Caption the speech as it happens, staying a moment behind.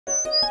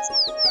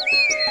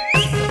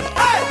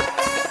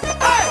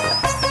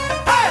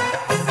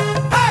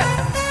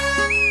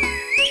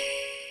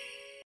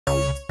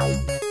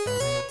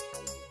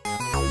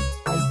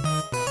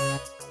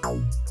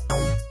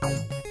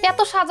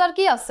সাজার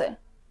কি আছে?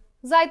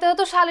 যাইতে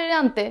তো শালিরে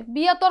আনতে,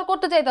 বিয়া তো আর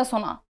করতে চাইতাছ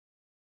না।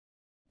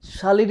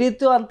 শালিরে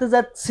তো আনতে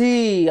যাচ্ছি,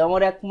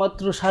 আমার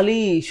একমাত্র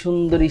শালি,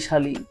 সুন্দরী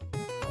শালি।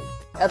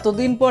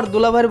 এতদিন পর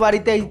দুলাভাইয়ের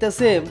বাড়িতে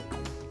আইতেছে,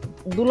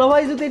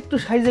 দুলাভাই যদি একটু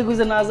সাইজে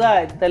গুজে না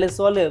যায় তাহলে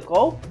চলে?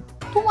 কও।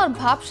 তোমার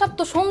ভাবসাব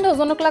তো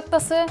সন্দেহজনক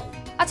লাগতাছে।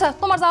 আচ্ছা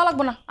তোমার যাওয়া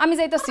লাগবে না, আমি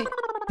যাইতাছি।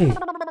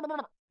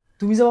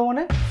 তুমি যাবা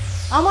মানে?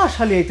 আমার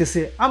শালি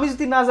আইতেছে, আমি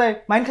যদি না যাই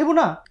মাইন খাইবো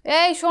না?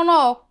 এই শোনো,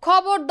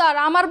 খবরদার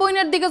আমার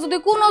বোনের দিকে যদি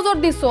কোন নজর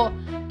দিছো,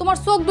 তোমার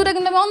চোখ দুটো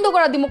কিন্তু আমি অন্ধ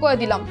করে দিমু, কয়ে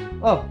দিলাম।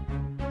 ও,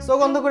 চোখ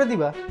অন্ধ করে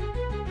দিবা?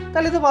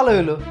 তাহলে তো ভালো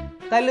হলো।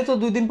 তাইলে তো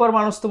 2 দিন পর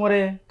মানুষ তোমারে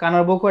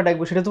কানার বউ করে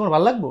ডাকবো, সেটা তোমার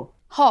ভালো লাগবো?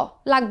 হ,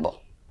 লাগবো।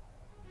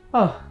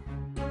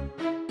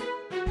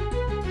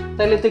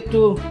 তাইলে তো একটু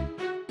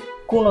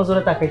কোন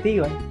নজরে তাকাইতেই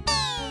হয়।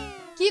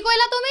 কি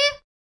কইলা তুমি?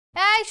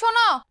 এই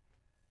শোনো,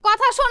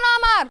 কথা শোনো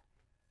আমার।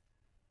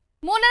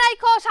 মনে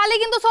রাখো, শালি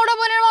কিন্তু ছোট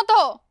বোনের মতো।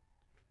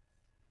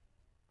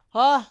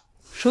 হ্যাঁ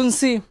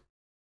শুনছি,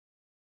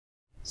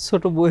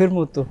 ছোট বউয়ের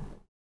মতো।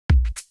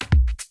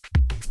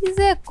 কি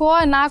যে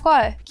কয় না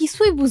কয়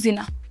কিছুই বুঝি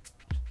না,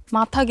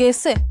 মাথা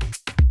গেছে।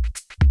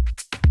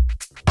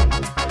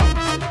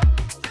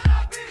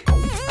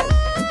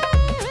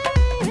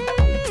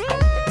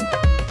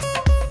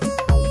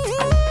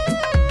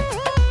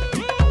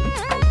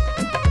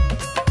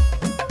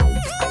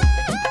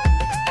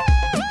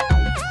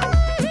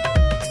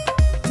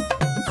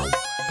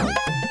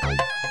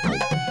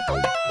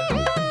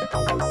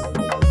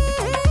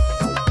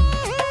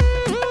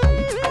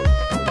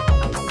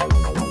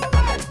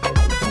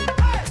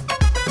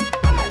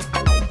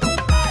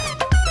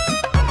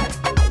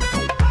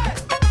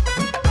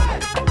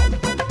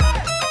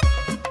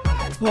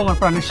 আমার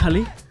প্রাণের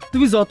শালি,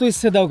 তুমি যত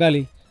ইচ্ছে দাও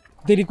গালি,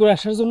 দেরি করে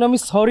আসার জন্য আমি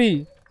সরি।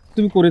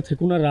 তুমি করে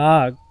থেকো না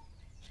রাগ।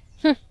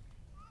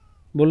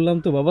 বললাম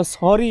তো বাবা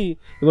সরি।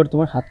 এবার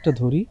তোমার হাতটা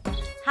ধরি।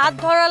 হাত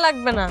ধরা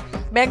লাগবে না,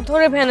 ব্যাগ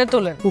ধরে ভ্যানে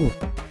তোলেন।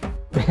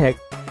 ব্যাগ?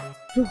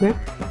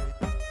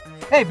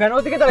 এই ভ্যান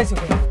ওদিকে দাঁড়াইছো?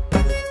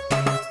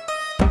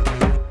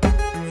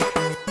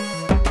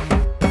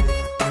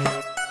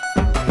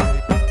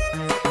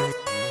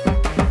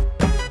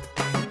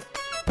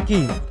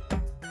 কি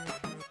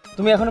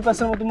তুমি এখনো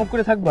প্যাসের মতো মুখ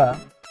করে থাকবা?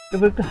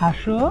 এবার একটু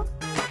হাসো।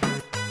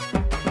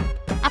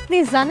 আপনি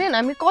জানেন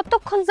আমি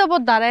কতক্ষণ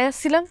যাবত দাঁড়ায়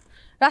আসছিলাম,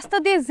 রাস্তা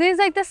দিয়ে যে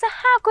যাইতেছে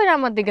হা করে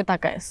আমার দিকে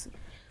তাকায় আছে,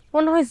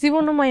 মনে হয়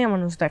জীবনও মাইয়া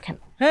মানুষ দেখেন।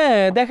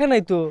 হ্যাঁ দেখে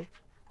নাই তো।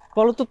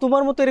 বলো তো,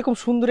 তোমার মতো এরকম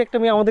সুন্দর একটা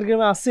মেয়ে আমাদের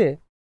গ্রামে আছে?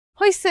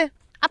 হইছে,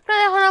 আপনার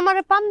এখন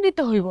আমারে পাম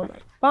দিতে হইব না।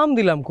 পাম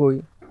দিলাম কই,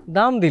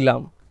 দাম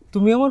দিলাম।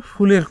 তুমি আমার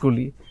ফুলের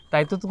কলি,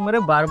 তাই তো তোমারে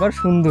বারবার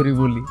সুন্দরী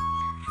বলি।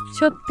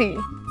 সত্যি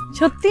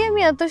সত্যি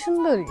আমি এত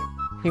সুন্দরী?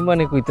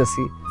 হিমানে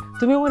কইতাছি,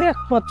 তুমি আমার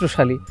একমাত্র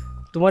শালি।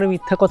 তোমার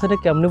মিথ্যা কথাটা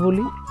কেমনে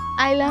বলি?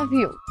 I love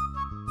you.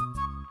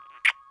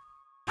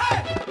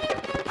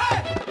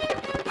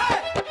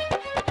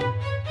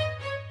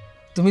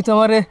 তুমি তো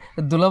আমারে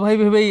দুলাভাই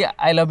ভেবেই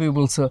আই লাভ ইউ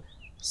বলছো,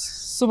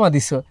 সুমা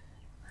দিছো।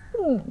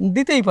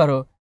 দিতেই পারো,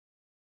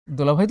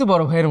 দুলাভাই তো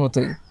বড় ভাইয়ের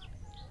মতোই।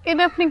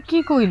 এটা আপনি কি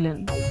কইলেন?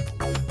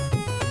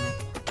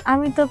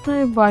 আমি তো আপনার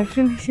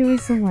বয়ফ্রেন্ড হিসেবে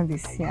সুমা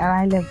দিচ্ছি আর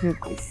আই লাভ ইউ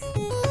কইছি।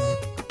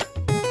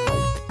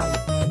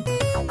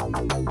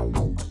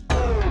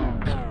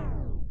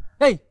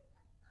 এই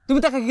তুমি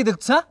তাকে কি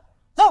দেখছো?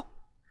 যাও,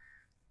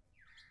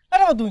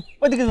 আরে তুমি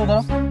ওইদিকে যাও।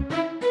 দাঁড়াও,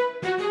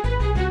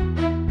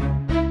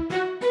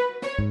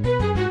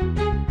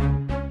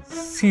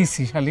 সি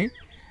সি শালি,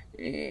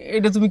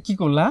 এটা তুমি কি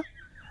করলা?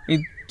 এই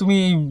তুমি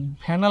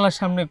ভ্যানালার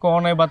সামনে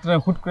কনায় বাতরা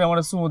হুট করে আমার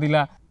চুমো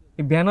দিলা।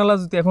 এই ভ্যানালা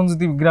যদি এখন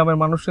যদি গ্রামের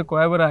মানুষকে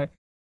কয়ে বেড়ায়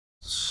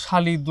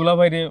শালি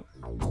দুলাভাইরে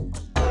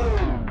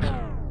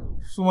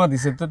চুমা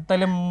দিছে,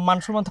 তাইলে মান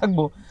সম্মান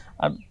থাকবো?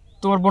 আর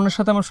তোমার বোনের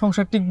সাথে আমার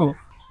সংসার টিকবো?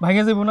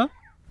 ভাঙে যাবো না?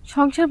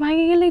 সংসার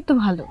ভাঙে গেলেই তো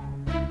ভালো,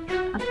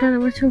 আপনার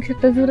আমার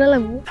সংসারটা জোড়া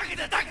লাগবো।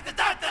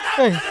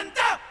 এই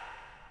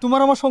তোমার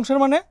আমার সংসার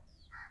মানে?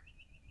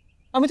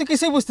 আমি তো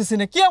কিছুই বুঝতেছি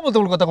না, কি আবল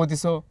তাবল কথা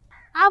কইতেছো?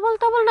 আবল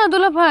তাবল না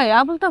দুলা ভাই,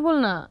 আবল তাবল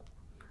না।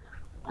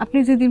 আপনি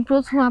যেদিন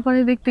প্রথম আপারে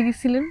দেখতে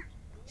গেছিলেন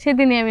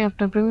সেদিনই আমি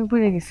আপনার প্রেমে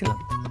পড়ে গেছিলাম।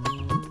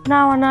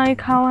 নাওয়া নাই,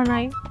 খাওয়া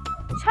নাই,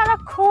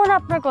 সারাক্ষণ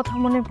আপনার কথা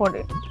মনে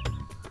পড়ে।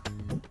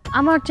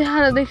 আমার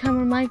চেহারা দেখে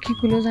আমার মাই কি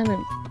কইলো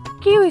জানেন?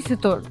 কি হয়েছে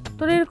তোর?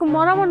 তোর এরকম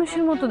মরা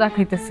মানুষের মতো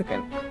দেখাইতেছে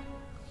কেন?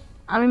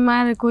 আমি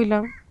মায়ের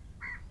কইলাম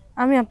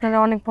আমি আপনারা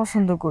অনেক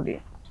পছন্দ করি,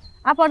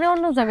 আপারে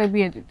অন্য জায়গায়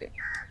বিয়ে দিতে।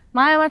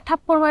 মায় আমার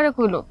থাপ্পড় মায়েরা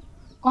কইলো,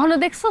 কখনো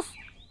দেখছস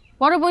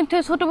বড় বোন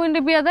থেকে ছোট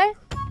বোনকে বিয়ে দেয়?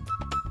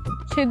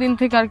 সেদিন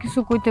থেকে আর কিছু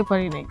কইতে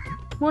পারি নাই,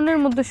 মনের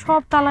মধ্যে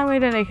সব তালা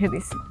মেরে রেখে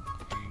দিছি।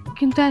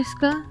 কিন্তু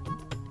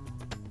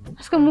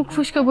আজকে মুখ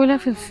ফুসকা বইলা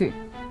ফেলছি,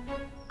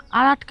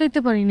 আর আটকাইতে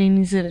পারি নাই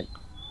নিজের,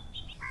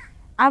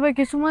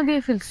 আবেগে চুমা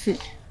দিয়ে ফেলছি।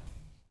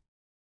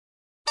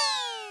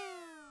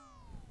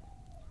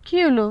 কি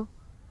হলো,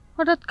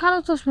 হঠাৎ কালো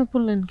চশমা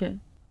পরলেন কে?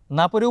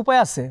 না পরে উপায়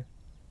আছে,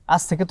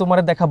 আজ থেকে তোমার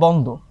দেখা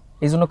বন্ধ,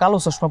 এই জন্য কালো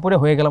চশমা পরে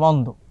হয়ে গেলাম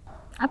অন্ধ।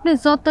 আপনি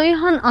যতই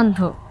হন অন্ধ,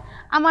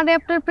 আমারে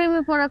আপনার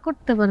প্রেমে পড়া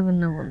করতে পারবেন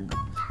না বন্ধু।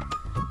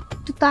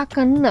 একটু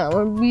তাকান না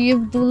আমার বিয়ে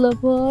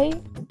দুলাভাই।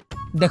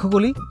 দেখো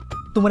গলি,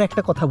 তোমার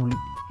একটা কথা বলি,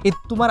 এই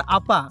তোমার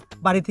আপা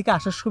বাড়ি থেকে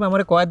আসার সময়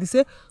আমার কয়া দিছে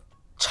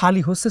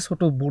শালি হচ্ছে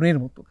ছোট বোনের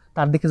মতো,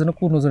 তার দিকে যেন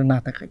কোনো নজরে না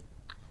তাকাই।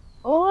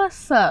 ও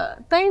আচ্ছা,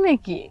 তাই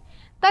নাকি?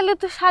 তাহলে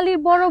তো শালির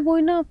বড়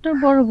বোন আপনার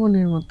বড়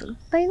বোনের মতো,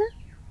 তাই না?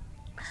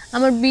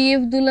 আমার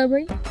বিএফ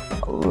দুলাভাই।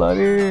 আল্লাহ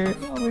রে,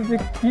 আমি যে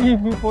কি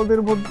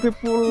বিপদের মধ্যে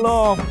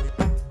পড়লাম।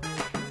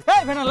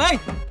 এই ভেনালাই,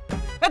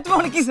 এই তুমি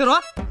ওখানে কিসের?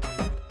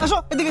 আসো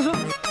এদিকে, এসো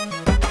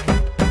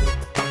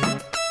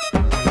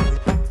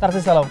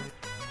তাড়াতাড়ি চালাও,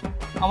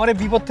 আমার এই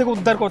বিপদ থেকে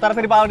উদ্ধার করো,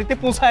 তাড়াতাড়ি বাড়িতে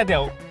পৌঁছায়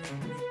দাও।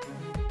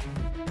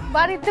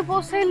 বাড়িতে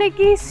পৌঁছাইলে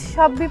কি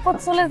সব বিপদ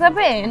চলে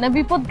যাবে, না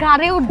বিপদ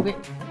ঘাড়ে উঠবে?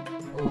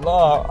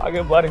 আল্লাহ,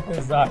 আগে বাড়িতে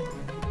যাই।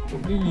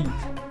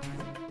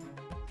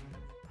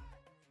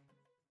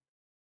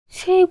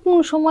 সেই কোন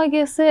সময়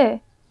গেছে,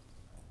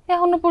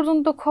 এখনো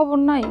পর্যন্ত খবর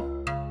নাই।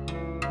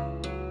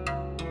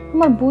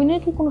 আমার বোনের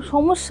কি কোনো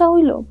সমস্যা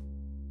হইল?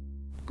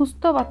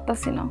 বুঝতে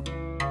পারতাছি না।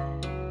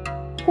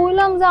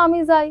 কইলাম যে আমি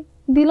যাই,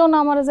 দিল না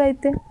আমার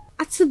যাইতে।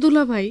 আচ্ছা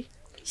দুলাভাই,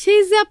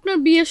 সেই যে আপনার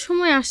বিয়ের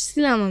সময়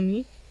আসছিলাম আমি,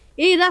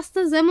 এই রাস্তা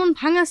যেমন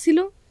ভাঙা ছিল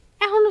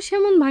এখনো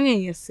সেমন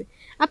ভাঙাই আছে।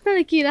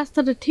 আপনারা কি এই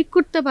রাস্তাটা ঠিক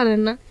করতে পারেন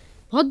না?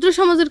 ভদ্র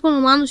সমাজের কোনো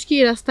মানুষ কি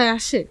এই রাস্তায়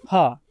আসে?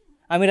 হ্যাঁ,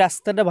 আমি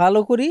রাস্তাটা ভালো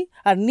করি,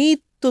 আর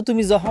নিত্য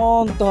তুমি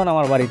যখন তখন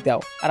আমার বাড়িতে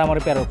আও আর আমার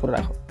প্যারো করে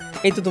রাখো।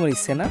 এই তো তোমার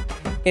ইচ্ছে না?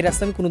 এই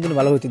রাস্তা আমি কোনোদিন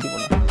ভালো হইতে দিব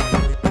না।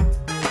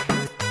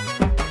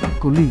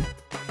 কুলি,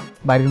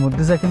 বাড়ির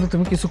মধ্যে যা কিন্তু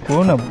তুমি কিছু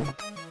করো না।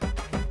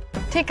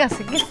 ঠিক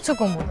আছে, কিচ্ছু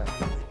কমবো না।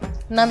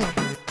 নামি।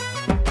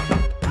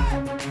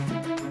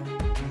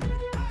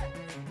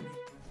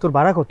 তোর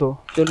ভাড়া কত?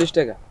 40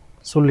 টাকা।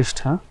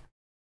 40টা?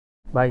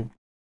 ভাই,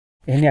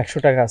 এখানে 100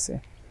 টাকা আছে।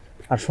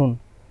 আর শোন,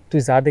 তুই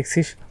যা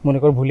দেখছিস মনে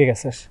কর ভুলে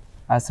গেছিস।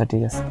 আচ্ছা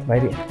ঠিক আছে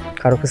বাইরে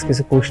কারো কাছে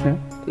কিছু করিস না,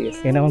 ঠিক আছে।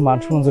 এখানে আমার মান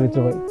সম্মান জড়িত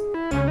ভাই।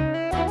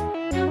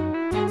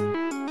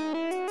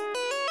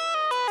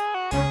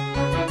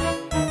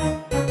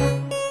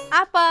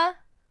 আপা,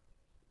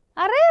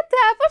 আরে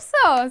তুই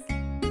আপরছস?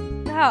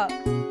 হ্যাঁ।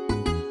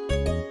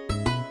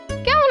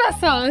 কেমন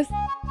আছস?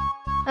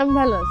 আমি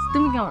ভালো আছি,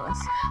 তুমি কেমন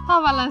আছো?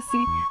 হ্যাঁ ভালো আছি।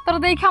 তোর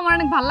দেখে আমার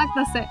অনেক ভালো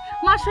লাগতেছে।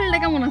 মার শরীরটা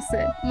কেমন আছে?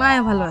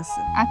 মায়া ভালো আছে।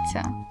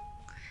 আচ্ছা,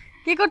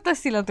 কি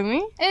করতেছিল তুমি?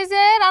 এই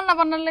যে রান্না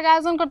বান্নার লেগে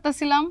আয়োজন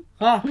করতেছিলাম।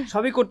 হ্যাঁ,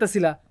 সবই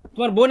করতেছিলা।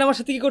 তোমার বোন আমার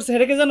সাথে কি করছে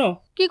হেরে কে জানো?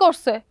 কি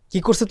করছে? কি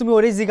করছে তুমি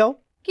ওরেই জিগাও।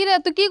 কি রে,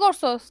 তুই কি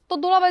করছস? তোর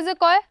দুলাভাই যে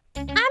কয়।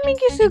 আমি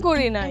কিছুই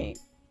করি নাই।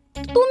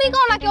 তুমি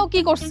কও না কেউ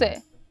কি করছে?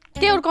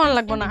 কেউর কোন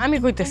লাগবো না, আমি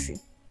কইতেছি।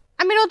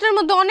 আমি রোদের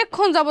মধ্যে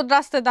অনেকক্ষণ যাবত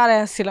রাস্তায়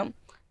দাঁড়ায় আসছিলাম,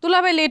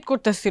 দুলাভাই লেট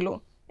করতেছিল।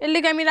 এর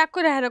লেগে আমি রাগ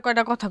করে হ্যাঁ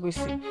কয়টা কথা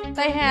কইছি,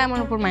 তাই হ্যাঁ আমার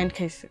উপর মাইন্ড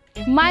খাইছে।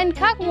 মাইন্ড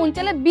খাক, মন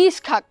চাইলে 20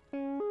 খাক।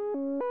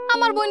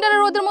 আমার বোনটারে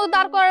রোদের মধ্যে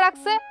দাঁড় করে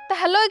রাখছে, তা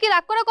হ্যালো কি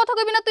রাগ করে কথা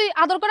কইবি না তুই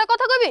আদর করে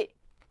কথা কইবি?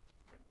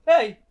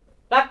 এই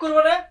রাগ করব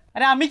না?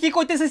 আরে আমি কি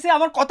কইতেছি,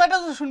 আমার কথাটা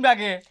তো শুনবে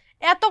আগে।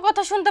 এত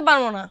কথা শুনতে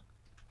পারবো না,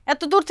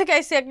 এত দূর থেকে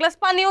আইছি, এক গ্লাস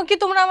পানিও কি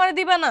তোমরা আমারে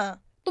দিবা না?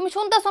 তুমি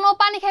শুনতেছ না ও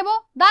পানি খাইবো?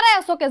 দাঁড়ায়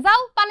আছো কে? যাও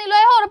পানি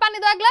লয়ে আও, ওর পানি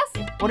দাও এক গ্লাস।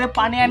 ওরে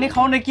পানি আনি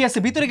খাওয়ানো কি আছে,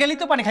 ভিতরে গেলেই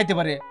তো পানি খাইতে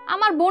পারে।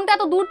 আমার বোনটা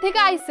এত দূর থেকে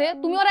আইছে,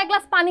 তুমি ওর এক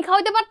গ্লাস পানি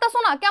খাওয়াইতে পারতাছো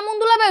না? কেমন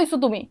দুলাভাই হইছো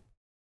তুমি?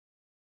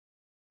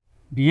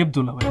 বিয়েব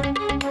দুলাভাই।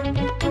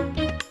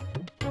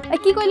 এই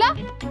কি কইলা?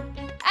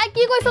 এই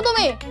কি কইছো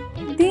তুমি?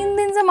 দিন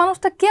দিন যে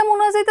মানুষটা কেমন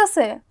হয়ে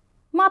যাইতাছে,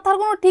 মাথার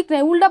কোনো ঠিক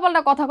নাই,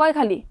 উল্টাপাল্টা কথা কয়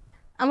খালি।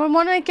 আমার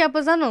মনে হয় কি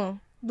আপা জানো,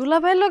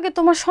 দুলাভাইয়ের লগে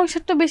তোমার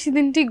সংসারটা বেশি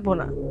দিন টিকবো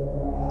না।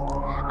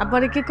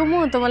 আবার কি কমু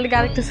তোমার লাগে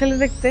আরেকটা ছেলে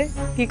দেখতে,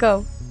 কি কও?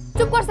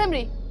 চুপ কর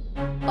সেমরি,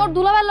 তোর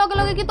দুলাভাইয়ের লগে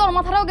লগে কি তোর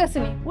মাথাটাও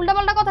গেছিনি?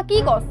 উল্টাপাল্টা কথা কি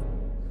কস?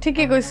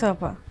 ঠিকই কইছো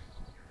আপা,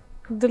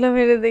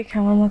 দুলাভাইরে দেখে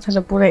আমার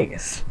মাথাটা পুরাই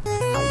গেছে।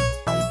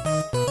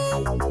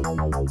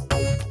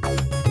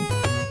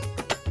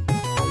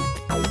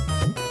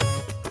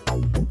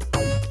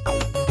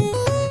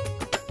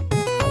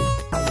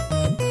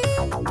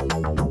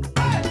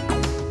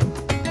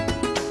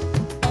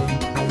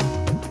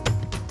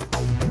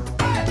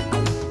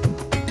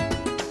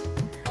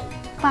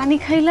 পানি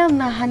খাইলাম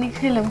না হানি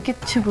খাইলাম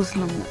কিচ্ছু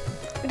বুঝলাম না।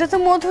 এটা তো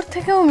মধুর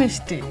থেকেও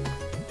মিষ্টি।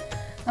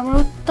 আমার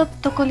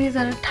উত্তপ্ত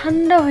কলিজার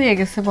ঠান্ডা হয়ে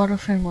গেছে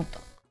বরফের মতো।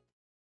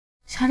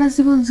 সারা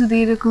জীবন যদি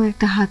এরকম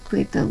একটা হাত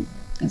পাইতাম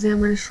যে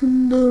আমার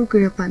সুন্দর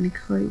করে পানি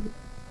খাওয়াইবে।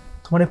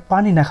 তোমার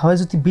পানি না খাওয়াই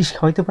যদি বিষ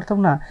খাওয়াইতে পারতাম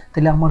না,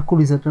 তাহলে আমার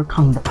কলিজাটা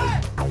ঠান্ডা।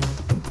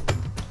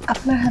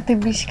 আপনার হাতে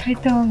বিষ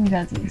খাইতেও আমি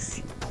রাজি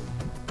আছি।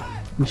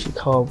 বেশি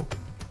খাওয়াবো।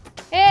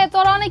 এ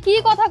তোর অনেক কি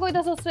কথা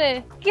কইতাছস রে?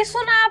 কিছু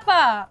না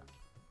আপা,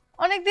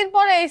 অনেকদিন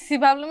পরে আইছি,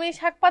 ভাবলাম এই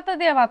শাক পাতা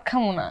দিয়ে ভাত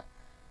খামো না,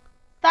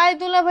 তাই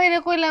দুলাভাইরে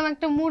কইলাম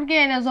একটা মুরগি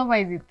এনে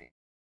জবাই দিতে।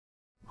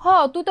 হ,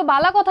 তুই তো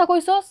বালা কথা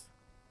কইছস,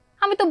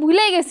 আমি তো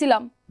ভুলেই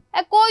গেছিলাম।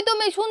 এ কই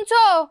তুমি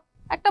শুনছো?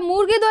 একটা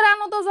মুরগি ধরে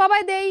আনো তো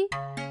জবাই দেই।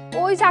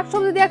 ওই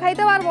শাকসবজি দিয়ে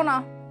খাইতে পারবো না।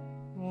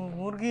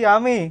 মুরগি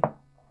আমি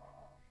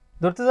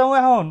ধরতে যাবো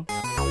এখন?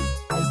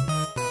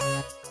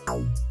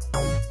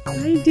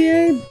 মাই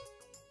ডিয়ার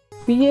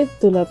বিয়ের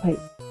দুলাভাই,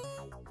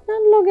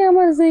 তার লগে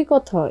আমার যেই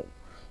কথা হয়,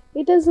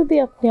 এটা যদি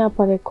আপনি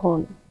আপারে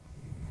খন,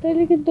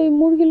 তাহলে কিন্তু ওই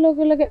মুরগির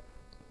লগে লগে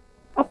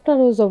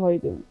আপনারও জবাই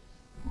দেব।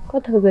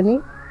 কথা জানি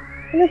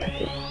মনে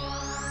থাকে।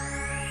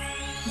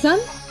 যান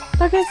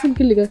তাকে আসুন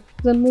কি লিগা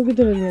যান মুরগি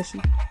ধরে নিয়ে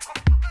আসুন।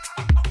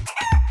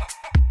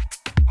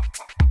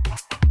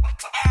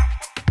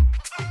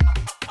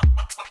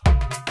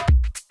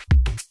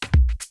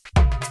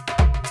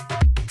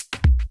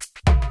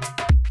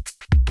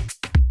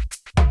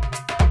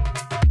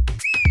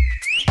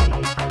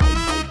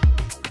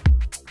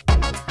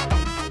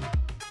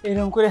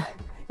 এরকম করে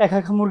একা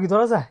একা মুরগি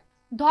ধরা যায়?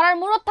 ধরার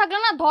মুরত থাকলে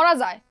না ধরা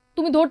যায়,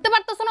 তুমি ধরতে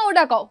পারতেছো না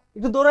ওইটা কও।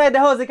 একটু দৌড়াই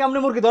দেখো যে কেমনে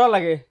মুরগি ধরা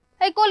লাগে।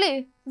 এই কলি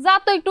যা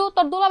তো একটু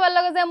তোর দুলাভাইয়ের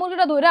লাগে যে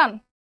মুরগিটা ধরে আন।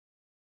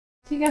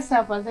 ঠিক আছে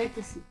আপা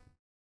যাইতেছি।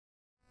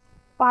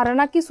 পারে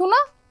না কিছু না,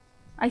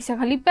 আইসা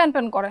খালি প্যান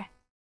প্যান করে।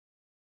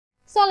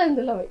 চলেন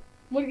দুলাভাই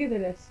মুরগি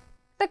ধরে আসি।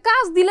 তা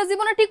কাজ দিলে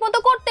জীবনে ঠিক মতো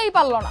করতেই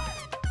পারলো না,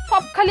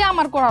 সব খালি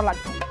আমার করা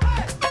লাগবে।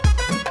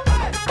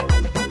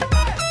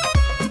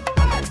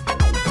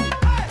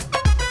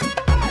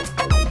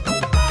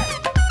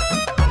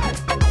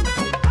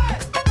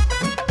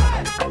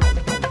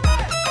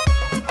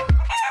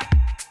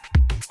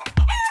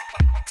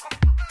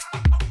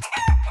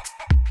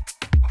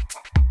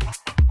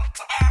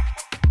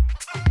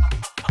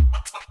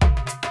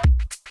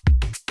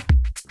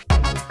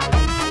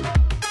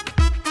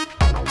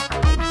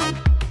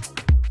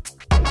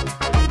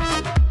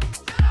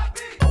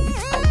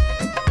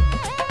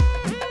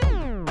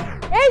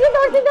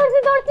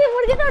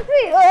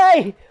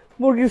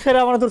 মুরগি ছেড়ে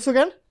আমার ধরছো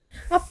কেন?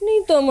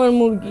 আপনিই তো আমার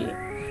মুরগি,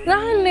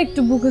 রাহান না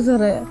একটু বুকে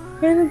ধরে।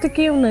 এখানে তো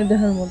কেউ নাই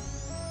দেখার মতো,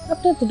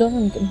 আপনি তো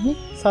ডরান কেন?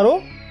 সারো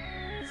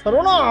সারো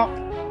না।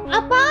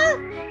 আপা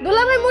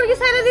দুলাভাই মুরগি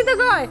ছাইড়া দিতে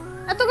কয়,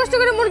 এত কষ্ট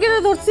করে মুরগিটা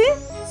ধরছি।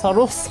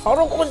 সারো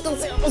সারো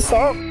করতেছি আমি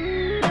সারো।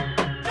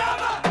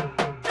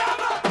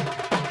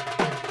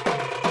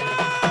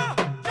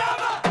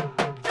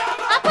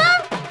 আপা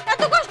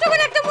এত কষ্ট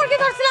করে একটা মুরগি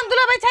ধরছিলাম,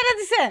 দুলাভাই ছাইড়া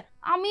দিছে।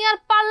 আমি আর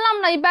পারলাম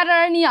না এই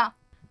বেড়ারে নিয়া।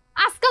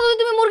 আজকে যদি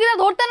তুমি মুরগিটা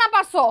ধরতে না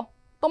পারছো,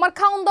 তোমার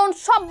খাউন দাউন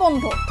সব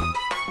বন্ধ।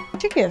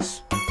 ঠিক আছে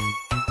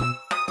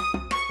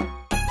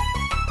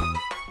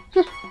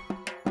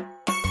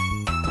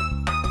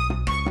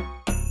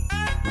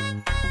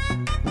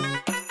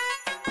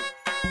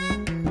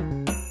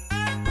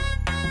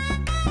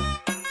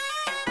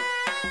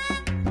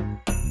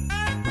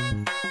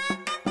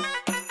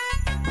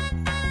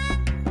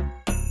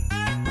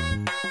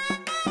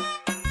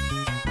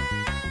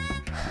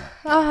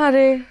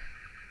আহারে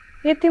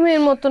এতিমের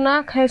মতো না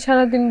খায়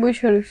সারাদিন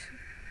বসে রয়েছে।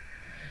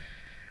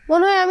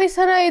 মনে হয় আমি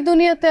ছাড়া এই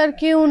দুনিয়াতে আর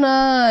কেউ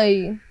নাই,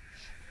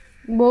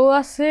 বউ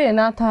আছে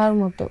না থাকার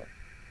মতো।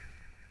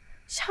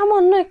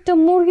 সামান্য একটা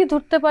মুরগি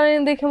ধরতে পারেন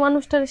দেখে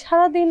মানুষটারে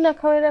সারাদিন না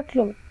খাওয়াই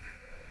রাখলো।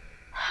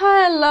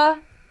 হায় আল্লাহ,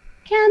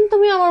 কেন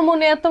তুমি আমার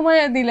মনে এত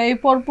মায়া দিলা এই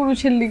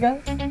পরপুরুষের লিগা?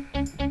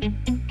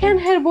 কেন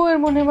হের বউয়ের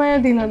মনে মায়া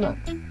দিলা না?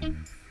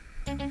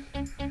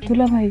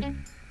 দুলা ভাই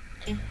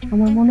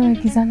আমার মনে হয়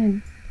কি জানেন,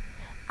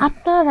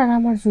 আপনার আর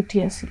আমার জুটি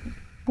আছিল,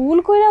 ভুল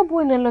কইরা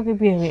বইনের লগে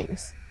বিয়ে হয়ে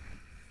গেছে।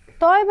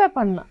 তয়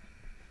ব্যাপার না,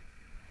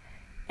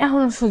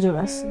 এখনো সুযোগ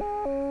আছে।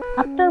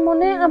 আপনার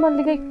মনে আমার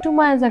লিগে একটু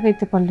মায়া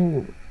জাগাইতে পারলে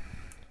হইব।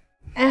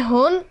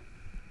 এখন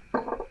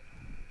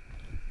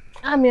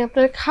আমি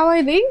আপনার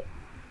খাওয়াই দিই,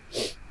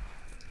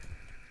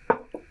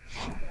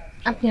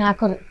 আপনি হা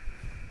করেন,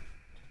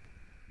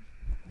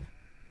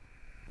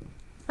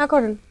 হা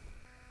করেন।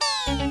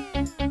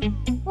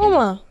 ও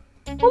মা,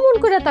 অমন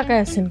করে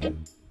তাকায় আছেন কেন?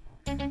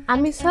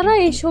 আমি ছাড়া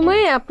এই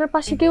সময়ে আপনার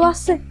পাশে কেউ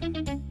আছে?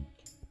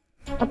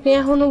 আপনি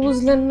এখনো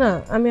বুঝলেন না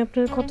আমি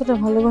আপনার কতটা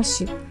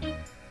ভালোবাসি।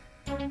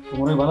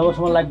 তোমার ওই ভালোবাসা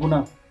আমার লাগবো না।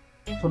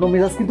 ছোট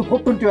মেজাজ কিন্তু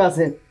ফটফটি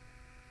আছে,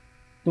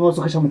 তোমার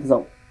চোখের সামনে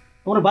যাও।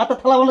 তোমার ভাতের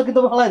থালা বলে কিন্তু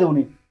ফালাই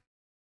দেবনি।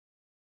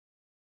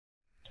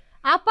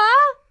 আপা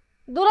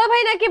দুলা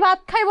ভাই নাকি ভাত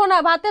খাইবো না,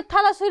 ভাতের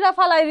থালা ছুঁড়া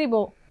ফালাই দিব।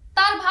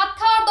 তার ভাত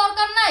খাওয়ার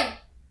দরকার নাই,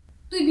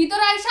 তুই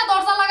ভিতরে আইসা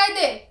দরজা লাগাই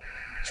দে।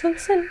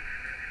 শুনছেন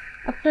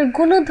আপনার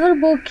গুণধর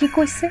বউ কি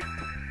কইছে?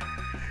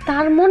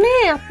 তার মনে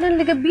আপনার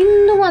লেগে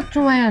বিন্দু মাত্র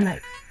মায়া নাই,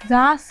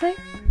 যা আছে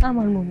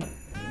আমার মনে।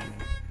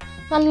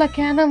 আল্লাহ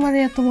কেন আমার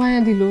এত মায়া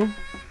দিল?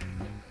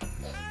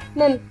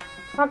 নেন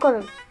হা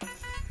করেন,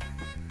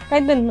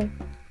 খাইবেন না?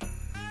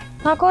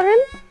 হা করেন,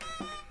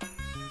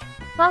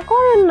 হা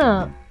করেন না।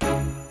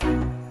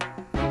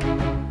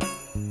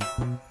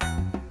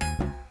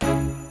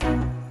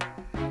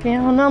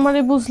 এখন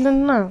আমারে বুঝলেন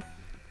না?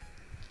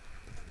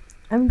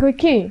 আমি কই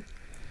কি,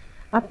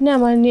 আপনি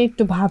আমার নিয়ে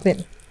একটু ভাবেন,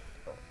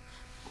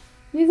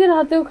 নিজের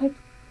হাতেও খাই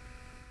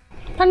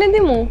খানে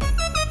দিমু।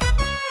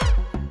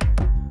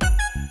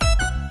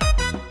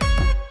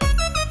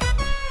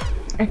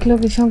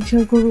 একলগে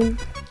সংসার করুন,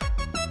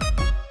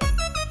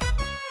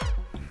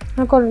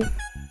 হ্যাঁ করেন,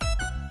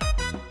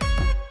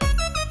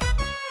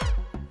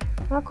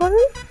 হ্যাঁ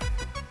করেন,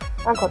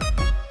 হ্যাঁ করেন।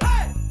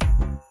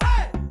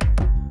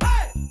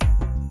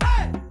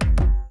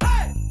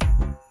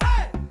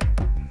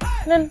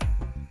 নেন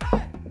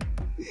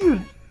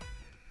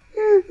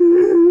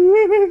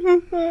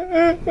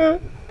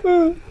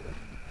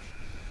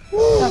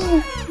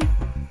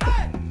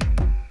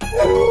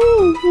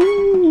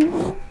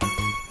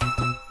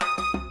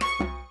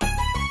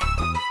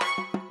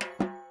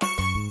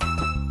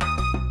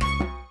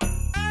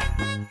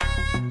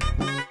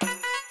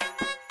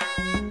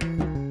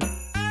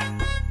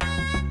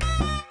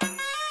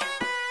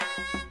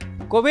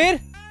কবির,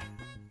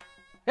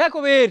 এ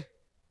কবির,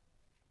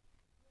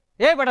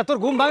 এ বেটা তোর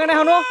ঘুম ভাঙে না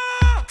এখনো?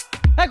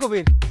 এ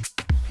কবির,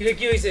 কিরে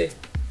কি হইছে?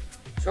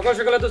 সকাল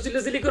সকালে তো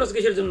চিল্লাচিল্লি করছ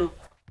কিসের জন্য?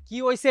 কি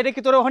হইছে? এটা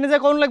কি তোর ওখানে যা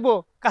কোন লাগবো?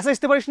 কাছে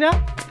আসতে পারিস না?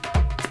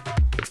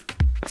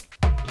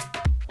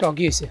 তো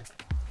কি হইছে?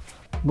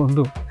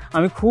 বন্ধু,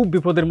 আমি খুব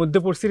বিপদের মধ্যে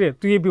পড়ছি রে,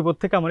 তুই এই বিপদ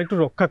থেকে আমার একটু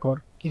রক্ষা কর।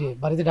 কিরে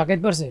বাড়িতে ডাকাত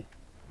পড়ছে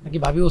নাকি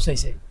ভাবি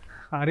উসাইছে?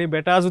 আরে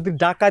বেটা, যদি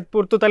ডাকাত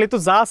পড়তো তাহলে তো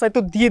যা চাইতো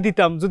দিয়ে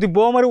দিতাম, যদি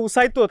বউ আমার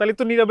উসাইতো তাহলে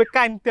তো নীরবে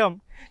কাঁদতাম,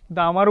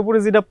 কিন্তু আমার উপরে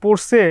যেটা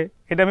পড়ছে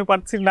এটা আমি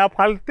পারছি না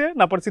ফালতে,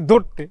 না পারছি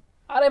ধরতে।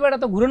 আরে বেটা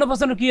তো ঘুরানো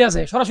পাছানো কি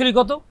আছে, সরাসরি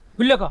কত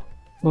বুঝলে কা?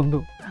 বন্ধু,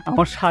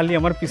 আমার শালি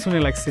আমার পিছনে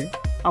লাগছে,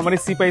 আমার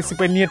এই সিপাই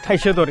সিপাই নিয়ে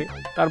ঠাইসে ধরে,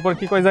 তারপর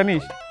কি কয়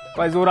জানিস?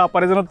 কয় যে ওরা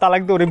আপারে যেন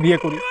তালাক দিয়ে ওরে বিয়ে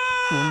করি।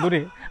 বন্ধু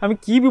রে, আমি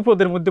কি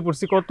বিপদের মধ্যে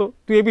পড়ছি কত,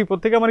 তুই এই বিপদ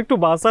থেকে আমার একটু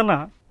বাঁচা না।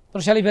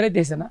 তোর শালি বেড়াইতে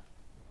এসে না?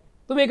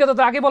 তুমি এই কথা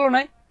তো আগে বলো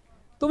নাই।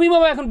 তুমি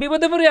বাবা এখন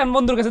বিপদে পড়ে আন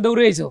বন্ধুর কাছে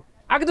দৌড়ে আইছো,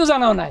 আগে তো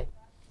জানাও নাই।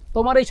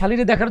 তোমার এই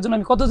শালিরে দেখার জন্য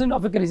আমি কতদিন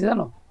অপেক্ষা রয়েছি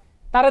জানো?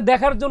 তারে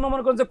দেখার জন্য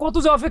মনে করেন যে কত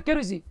যে অপেক্ষা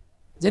রয়েছি।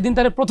 যেদিন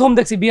তারে প্রথম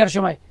দেখছি বিয়ার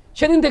সময়,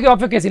 সেদিন থেকে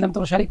অপেক্ষা ছিলাম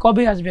তোর শালি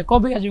কবে আসবে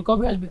কবে আসবে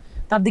কবে আসবে,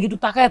 তার দিকে একটু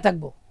তাকায়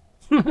থাকবো।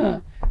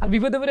 আর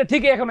বিপদে পড়ে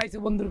ঠিকই এখন আইছে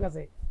বন্ধুর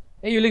কাছে,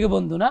 এই হইলে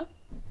বন্ধু না?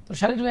 তোর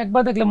শালির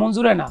একবার দেখলে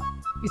মঞ্জুর হয় না,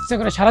 ইচ্ছা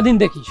করে সারাদিন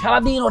দেখি,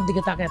 সারাদিন ওর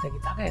দিকে তাকায় থাকি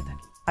তাকায়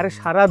থাকি। আরে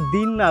সারা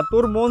দিন না,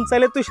 তোর মন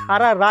চাইলে তুই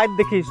সারা রাত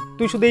দেখিস,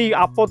 তুই শুধু এই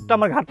আপদটা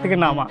আমার ঘাট থেকে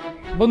নামা।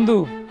 বন্ধু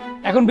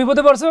এখন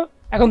বিপদে পড়ছো,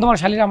 এখন তোমার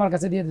শালির আমার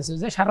কাছে দিয়ে দিছো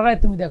যে সারা রাত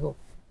তুমি দেখো।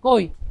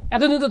 কই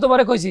এতদিন তো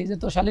তোমারে কইছি যে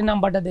তোর শালির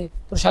নাম্বারটা দে,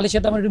 তোর শালির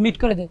সাথে আমার একটু মিট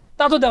করে দে,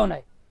 তা তো দেও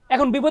নাই।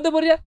 এখন বিপদে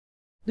পড়িয়া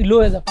তুই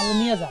লয়ে যা, পালে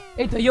নিয়ে যা,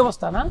 এই তো এই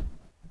অবস্থা না?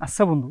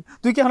 আচ্ছা বন্ধু,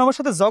 তুই কি এখন আমার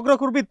সাথে ঝগড়া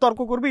করবি, তর্ক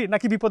করবি,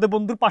 নাকি বিপদে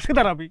বন্ধুর পাশে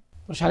দাঁড়াবি?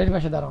 তোর শালির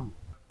পাশে দাঁড়াম।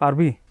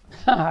 পারবি?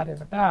 আরে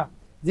বেটা,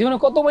 জীবনে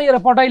কত মাইয়ারে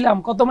পটাইলাম,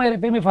 কত মাইয়ারে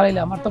প্রেমে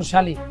ফেলাইলাম, আর তোর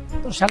শালি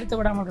তো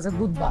বেটা আমার কাছে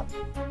দুধ ভাত।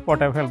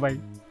 পটায় ফেল ভাই।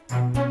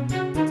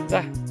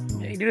 যা,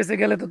 এই ড্রেসে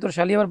গেলে তো তোর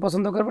শালি আবার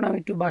পছন্দ করবে না। আমি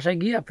একটু বাসায়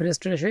গিয়ে ফ্রেশ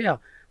ট্রেশ হইয়া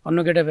অন্য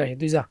গেটে আসি,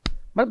 তুই যা।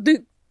 মানে তুই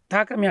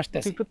থাক, আমি আসতে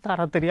আসি। একটু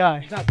তাড়াতাড়ি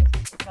আয়। যা।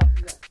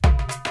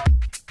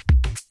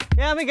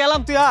 এ আমি গেলাম,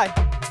 তুই আয়।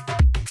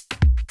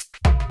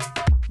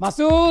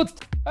 মাসুদ,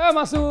 এ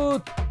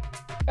মাসুদ,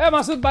 এ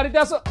মাসুদ বাড়িতে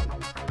আসো।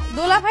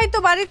 দুলাভাই তো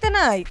বাড়িতে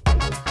নাই।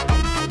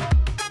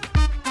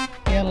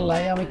 আল্লাহ,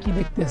 আমি কি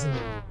দেখতেছি,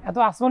 এত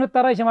আসমানের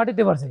তারা এসে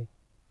মাটিতে পারছে।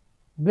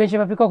 বেশি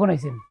আপনি কখন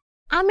আইছেন?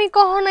 আমি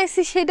কখন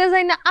আইছি সেটা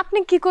যাই না, আপনি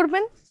কি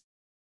করবেন?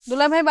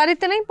 দুলাভাই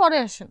বাড়িতে নাই, পরে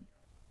আসেন।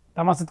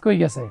 তা মাসুদ কই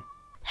গেছে?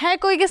 হ্যাঁ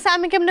কই গেছে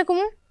আমি কেমনে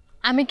কমু?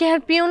 আমি কি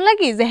হ্যাঁ পিয়ন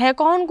লাগি যে হ্যাঁ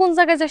কখন কোন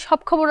জায়গায় যায় সব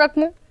খবর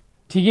রাখবো?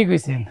 ঠিকই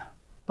কইছেন,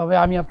 তবে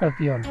আমি আপনার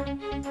পিয়ন।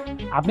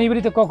 আপনি এই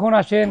বাড়িতে কখন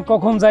আসেন,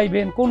 কখন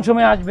যাইবেন, কোন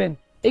সময় আসবেন,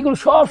 এগুলো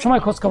সব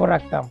সময় খোঁজ খবর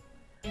রাখতাম।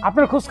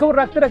 আপনার খোঁজ খবর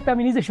রাখতে রাখতে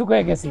আমি নিজে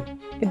শুকিয়ে গেছি,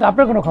 কিন্তু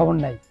আপনার কোনো খবর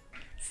নাই।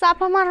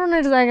 চাপা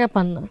মারনের জায়গা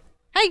পান না।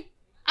 হেই,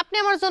 আপনি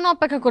আমার জন্য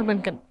অপেক্ষা করবেন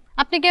কেন?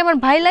 আপনি কি আমার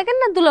ভাই লাগেন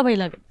না দুলাভাই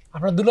লাগেন?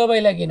 আপনার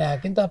দুলাভাই লাগি না,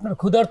 কিন্তু আপনার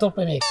ক্ষুধার্ত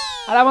প্রেমিক।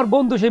 আর আমার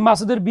বন্ধু সেই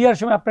মাসুদের বিয়ার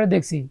সময় আপনারা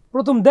দেখছি,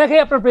 প্রথম দেখে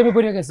আপনার প্রেমে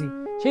পড়ে গেছি।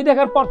 সেই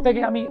দেখার পর থেকে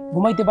আমি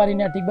ঘুমাইতে পারি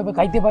না, ঠিকভাবে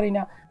খাইতে পারি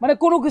না, মানে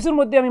কোনো কিছুর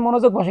মধ্যে আমি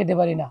মনোযোগ বসাইতে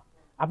পারি না।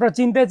 আপনার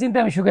চিন্তায়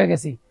চিন্তায় আমি শুকিয়ে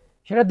গেছি,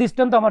 সেটা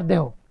দৃষ্টান্ত আমার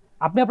দেহ।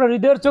 আপনি আপনার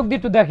হৃদয়ের চোখ দিয়ে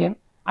একটু দেখেন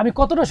আমি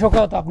কতটা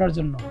শোকাহত আপনার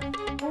জন্য।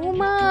 ও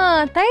মা,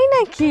 তাই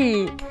নাকি?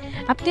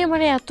 আপনি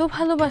আমারে এত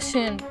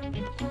ভালোবাসেন,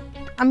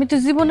 আমি তো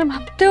জীবনে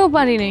ভাবতেও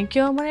পারি নাই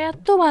কেউ আমার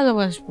এত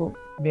ভালোবাসবো।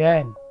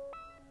 বেআইন,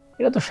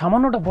 এটা তো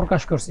সামান্যটা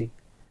প্রকাশ করছি,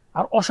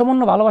 আর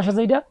অসামান্য ভালোবাসা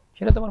যেটা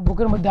সেটা তো আমার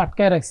বুকের মধ্যে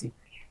আটকায় রাখছি,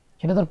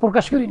 সেটা তো আর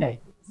প্রকাশ করি নাই।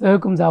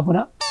 যেরকম যাবো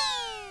না,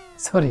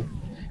 সরি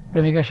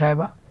প্রেমিকা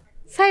সাহেবা।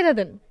 সাইরা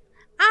দেন,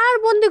 আর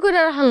বন্দি করে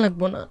রাখান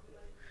লাগবো না।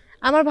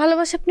 আমার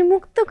ভালোবাসা আপনি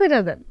মুক্ত করে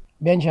দেন।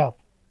 বেআইন সাহেব,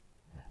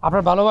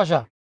 আপনার ভালোবাসা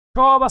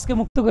সব আজকে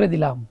মুক্ত করে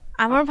দিলাম।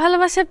 আমার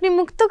ভালোবাসা আপনি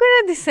মুক্ত করে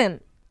দিছেন,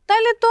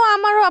 তাইলে তো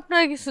আমারও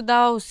আপনার কিছু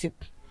দেওয়া উচিত।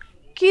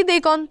 কি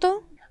দেই কন তো?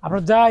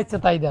 আপনার যা ইচ্ছা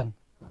তাই দেন,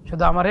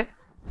 শুধু আমারে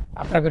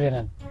আপনার করে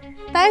নেন।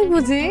 তাই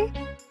বুঝি?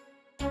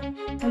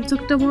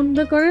 চোখটা বন্ধ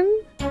করেন।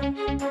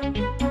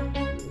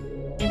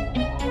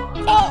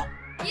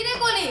 কি রে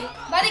কলি,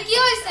 বাড়ি কি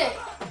হইছে?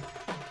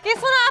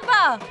 কিছু না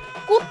আপা,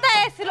 কুত্তা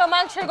এসেছিল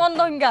মাংসের গন্ধ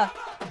হিঙ্গা,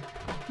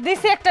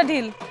 দিছি একটা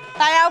ঢিল,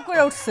 তাই আও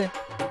করে উঠছে।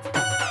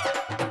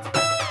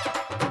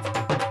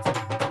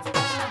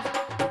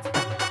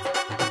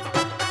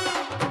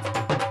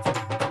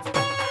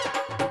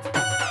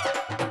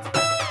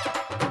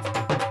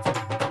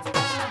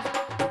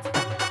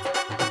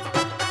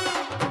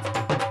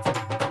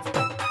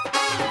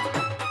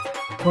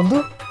 বন্ধু,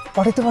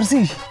 পড়াইতে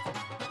পারছিস?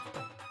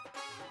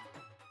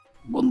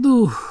 বন্ধু,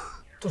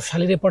 তোর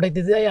শালিরে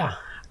পটাইতে যাইয়া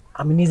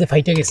আমি নিজে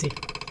ফাইটে গেছি।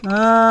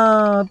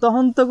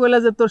 তখন তো কইলা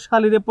যে তোর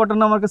শালিরে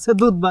পটানো আমার কাছে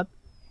দুধ ভাত,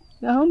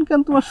 এখন কেন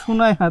তোমার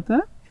শোনায় হাত?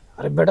 হ্যাঁ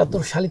আরে বেটা,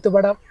 তোর শালি তো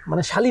বেটা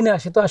মানে শালি না,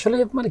 সে তো আসলে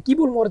মানে কি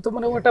বলবো, তো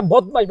মানে ও একটা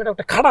বদমাইশ বেটা,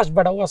 একটা খাটাস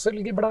বেটা। ও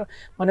আসলে কি বেটা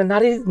মানে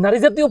নারী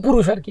জাতীয়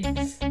পুরুষ আর কি।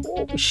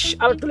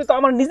 আর তুলে তো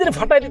আমার নিজের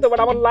ফাটাই দিত,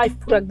 বেটা আমার লাইফ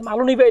পুরো একদম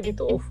আলো নিভাই দিত।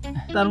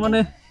 তার মানে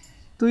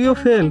তুইও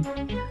ফেল?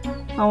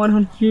 আমার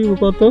এখন কি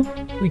কত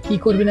তুই কি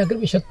করবি না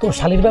করবি সেটা তোর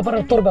শালির ব্যাপার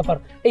আর তোর ব্যাপার।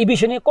 এই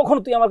বিষয় নিয়ে কখনো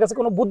তুই আমার কাছে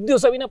কোনো বুদ্ধিও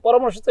চাবি না,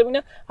 পরামর্শ চাবি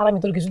না, আর আমি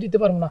তোর কিছু দিতে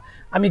পারবো না।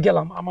 আমি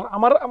গেলাম, আমার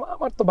আমার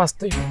আমার তো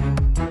বাঁচতেই।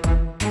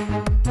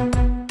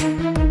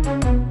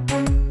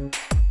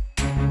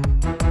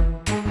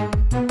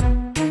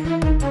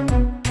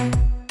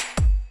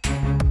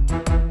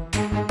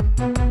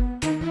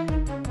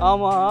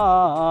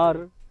 আমার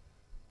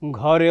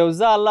ঘরেও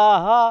জ্বালা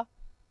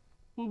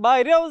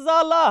বাইরেও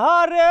জ্বালা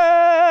রে,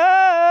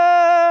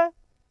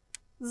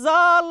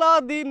 জ্বালা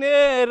দিনে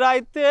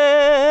রাইতে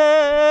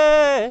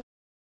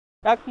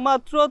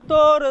একমাত্র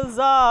তোর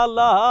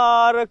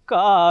জ্বালার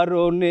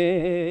কারণে।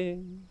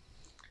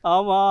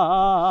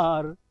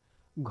 আমার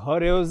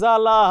ঘরেও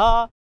জ্বালা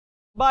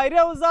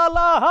বাইরেও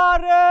জ্বালা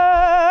রে,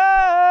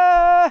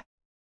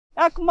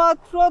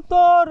 একমাত্র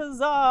তোর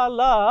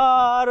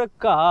জ্বালার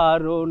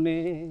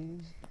কারণে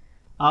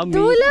আমি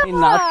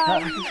না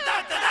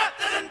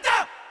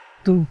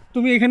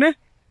তুমি এখানে?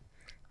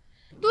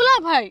 দুলা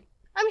ভাই,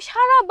 আমি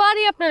সারা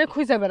বাড়ি আপনারে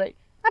খুঁজে বেড়াই,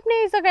 আপনি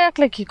এই জায়গায়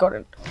একলা কি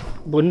করেন?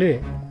 বোন রে,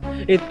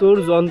 এই তোর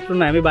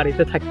যন্ত্রণা আমি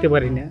বাড়িতে থাকতে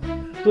পারি না।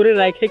 তোরে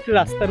রাইখে একটু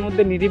রাস্তার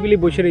মধ্যে নিরিবিলি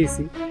বসে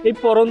রয়েছি, এই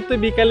পরন্ত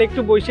বিকালে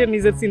একটু বসে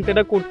নিজের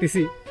চিন্তাটা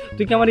করতেছি।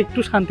 তুই কি আমার একটু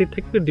শান্তি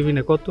থাকতে দিবি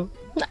না কত?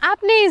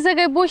 আপনি এই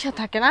জায়গায় বসে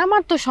থাকেন,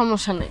 আমার তো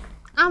সমস্যা নেই,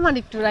 আমার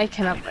একটু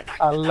রাইখেন আপনার।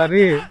 আল্লাহ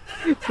রে,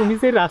 তুমি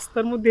যে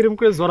রাস্তার মধ্যে এরকম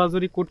করে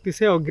জোরাজোরি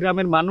করতেছে, ও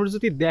গ্রামের মানুষ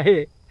যদি দেখে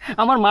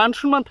আমার মান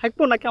সম্মান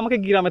থাকবো নাকি আমাকে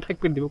গ্রামে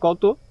থাকতে দিব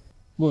কত?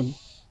 বোন,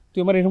 তুই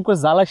আমার এরকম করে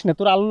জ্বালাস না,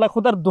 তোর আল্লাহ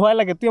খোদার দোয়া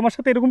লাগে, তুই আমার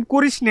সাথে এরকম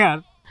করিস না। আর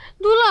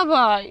দুলা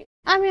ভাই,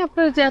 আমি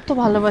আপনার যে এত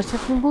ভালোবাসি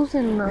আপনি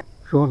বুঝেন না।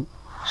 শোন,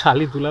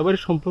 শালি দুলাভাইয়ের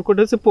সম্পর্কটা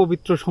হচ্ছে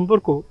পবিত্র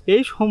সম্পর্ক,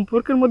 এই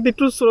সম্পর্কের মধ্যে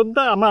একটু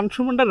শ্রদ্ধা মান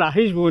সম্মানটা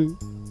রাখিস বোন,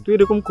 তুই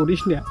এরকম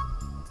করিস না।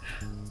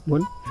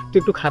 বোন, তুই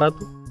একটু খারাপ।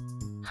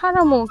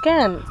 হারামো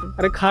কেন?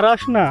 আরে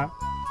খারাস না।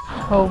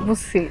 ও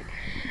বুঝছি,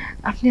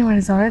 আপনি আমার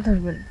জড়ায়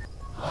ধরবেন।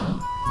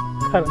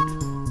 খারাপ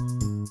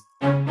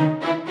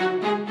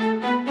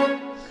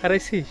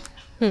খারাইছিস?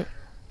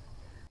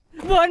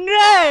 বোন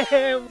রে,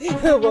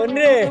 বোন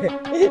রে,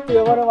 তুই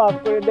আমার মাফ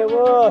করে দেব।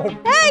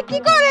 এই কি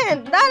করেন?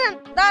 দাঁড়ান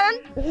দাঁড়ান।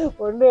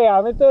 বোন রে,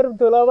 আমি তোর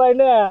দুলাভাই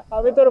না,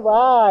 আমি তোর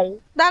ভাই।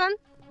 দাঁড়ান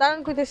দাঁড়ান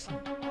কইতেছি।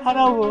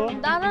 হারাবো?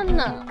 দাঁড়ান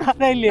না,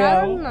 হারাইলে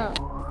দাঁড়ান না।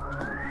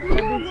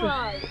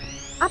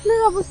 আপনার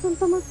অবস্থান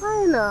তো আমার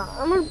পায় না,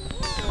 আমার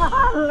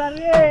আল্লাহ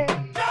রে।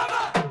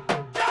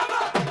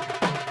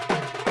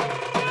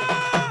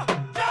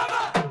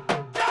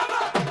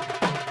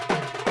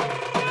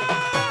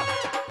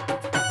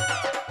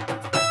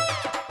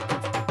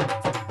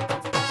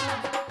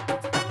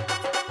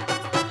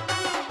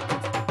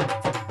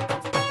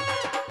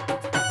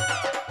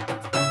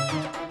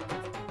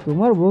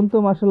 তোমার বোন তো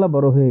মাশাআল্লাহ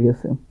বড় হয়ে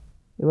গেছে,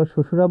 এবার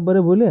শ্বশুর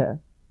আব্বারে বলে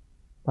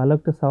ভালো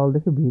একটা চাউল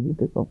দেখে বিয়ে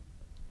দিতে কম।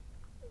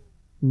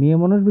 মেয়ে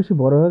মানুষ বেশি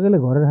বড় হয়ে গেলে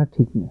ঘরের হাত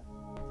ঠিক নেই।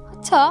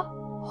 আচ্ছা,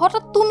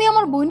 হঠাৎ তুমি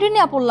আমার বোনটা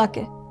নিয়ে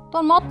পড়লাকে?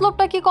 তোর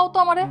মতলবটা কি কও তো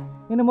আমারে?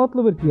 এনে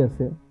মতলবের কি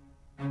আছে?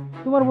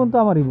 তোমার বোন তো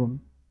আমারই বোন,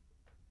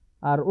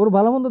 আর ওর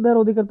ভালো মন্দ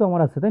দেওয়ার অধিকার তো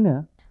আমার আছে, তাই না?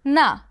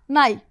 না,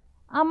 নাই।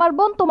 আমার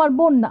বোন তোমার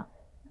বোন না।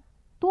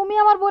 তুমি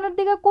আমার বোনের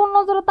দিকে কোন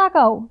নজরে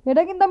তাকাও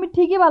এটা কিন্তু আমি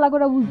ঠিকই ভালো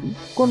করে বুঝি।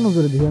 কোন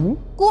নজরে দিই আমি?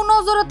 কোন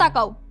নজরে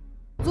তাকাও?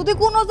 যদি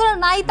কোন নজরে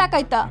নাই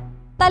তাকাইতা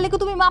তাহলে কি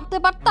তুমি মাপতে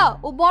পারতা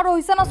ও বড়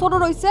হইছে না ছোট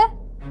রইছে?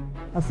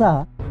 আচ্ছা,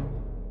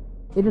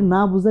 এটা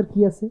না বুঝার কি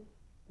আছে?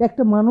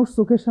 একটা মানুষ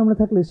চোখের সামনে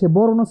থাকলে সে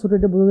বড় না ছোট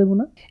এটা বোঝা যাবে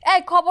না?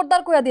 এই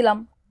খবরদার কইয়া দিলাম,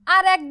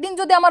 আর একদিন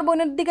যদি আমার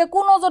বোনের দিকে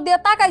কোন নজর দিয়ে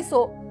তাকাইছো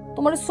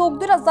তোমার চোখ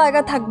দুটা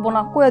জায়গায় থাকবো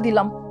না, কইয়া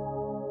দিলাম।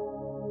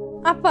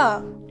 আপা,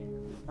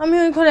 আমি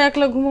ওই ঘরে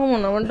একলা ঘুমাবো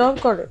না, আমার ডর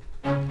করে।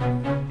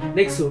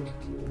 দেখছো,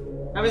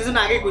 আমি যেন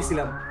আগে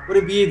কইছিলাম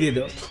ওরে বিয়ে দিয়ে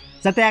দাও,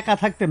 যাতে একা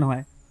থাকতে না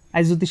হয়।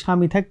 আজ যদি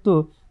স্বামী থাকতো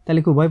তাহলে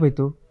কেউ ভয়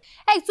পাইতো।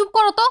 এই চুপ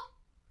করো তো,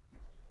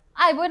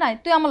 আয় বই নাই,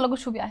 তুই আমার লগে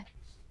শুবি আয়।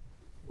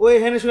 ওই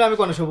এখানে শুয়ে আমি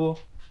কোনে শুবো?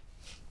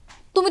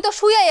 তুমি তো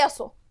শুয়াই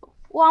আসো,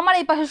 ও আমার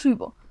এই পাশে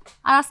শুইব,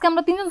 আর আজকে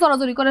আমরা তিনজন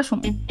জড়াজড়ি করে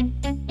শুনবো।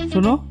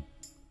 শোনো,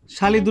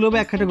 শালি দুলাভাই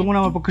এক খাটে ঘুমানো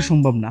আমার পক্ষে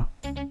সম্ভব না।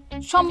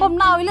 সম্ভব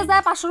না হইলে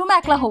যায় পাশের রুমে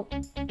একলা হোক।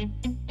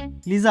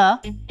 লিজা,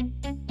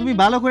 তুমি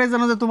ভালো করে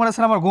জানো যে তোমার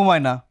ছাড়া আমার ঘুম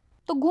হয় না।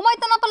 তো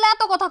ঘুমাইতে না পারলে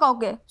এত কথা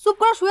কাউকে, চুপ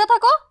করে শুয়ে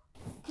থাকো।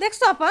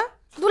 দেখছো আপা,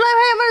 দুলাই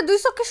ভাই আমার দুই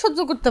চোখে সহ্য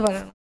করতে পারে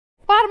না।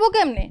 পারবো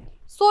কেমনে?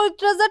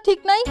 চরিত্র যা ঠিক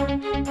নাই।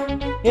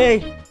 এই,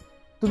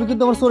 তুমি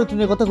কিন্তু আমার চরিত্র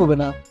নিয়ে কথা কবে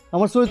না।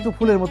 আমার চরিত্র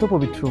ফুলের মতো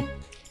পবিত্র।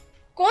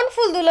 কোন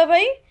ফুল দুলা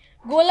ভাই?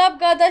 গোলাপ,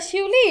 গাঁদা,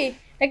 শিউলি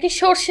নাকি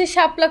সর্ষে,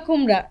 শাপলা,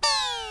 কুমড়া?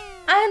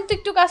 আহেন তো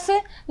একটু কাছে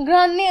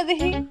গ্রান নিয়ে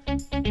দেখি।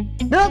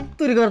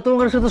 তৈরি করো,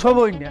 তোমার সাথে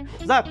সবই না,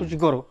 যা খুশি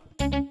করো।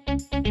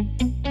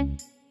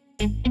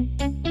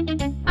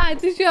 আয়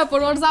তুই শুয়ে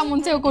পড়, ওর যা মন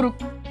চাই ও করুক।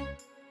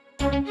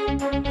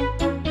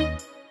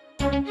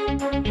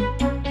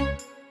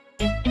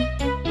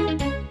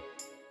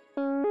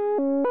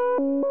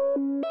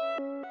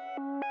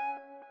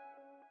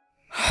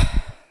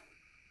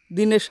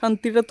 দিনের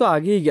শান্তিটা তো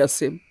আগেই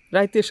গেছে,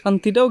 রাইতের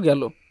শান্তিটাও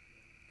গেল।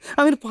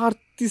 আমি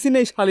পারতেছি না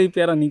এই শালির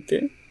পেয়ারা নিতে,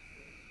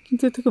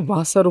 কিন্তু এ থেকে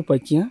বাঁচার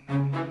উপায় কি?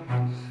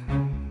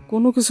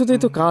 কোনো কিছুতেই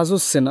তো কাজ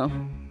হচ্ছে না।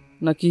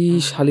 নাকি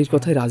শালির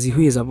কথায় রাজি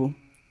হয়ে যাব?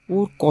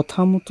 ওর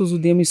কথা মতো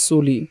যদি আমি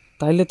চলি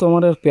তাইলে তো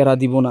আমার আর প্যারা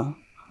দিব না,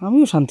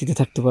 আমিও শান্তিতে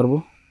থাকতে পারবো।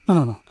 না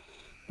না না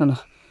না না,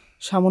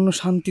 সামান্য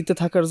শান্তিতে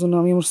থাকার জন্য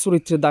আমি আমার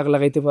চরিত্রে দাগ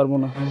লাগাইতে পারবো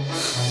না।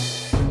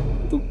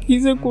 তো কি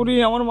যে করি,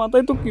 আমার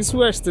মাথায় তো কিছু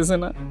আসতেছে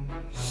না।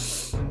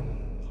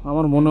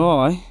 আমার মনে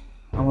হয়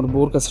আমার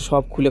বউর কাছে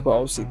সব খুলে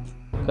পাওয়া উচিত।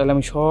 তাহলে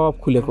আমি সব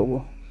খুলে কব।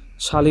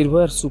 শালির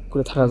ভয় আর চুপ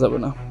করে থাকা যাবে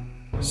না,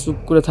 চুপ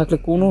করে থাকলে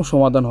কোনো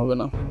সমাধান হবে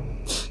না।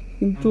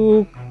 কিন্তু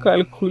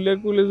কাল খুলে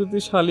খুলে যদি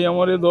শালি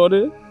আমারে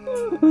ধরে,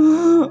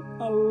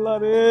 আল্লাহ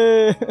রে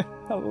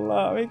আল্লাহ,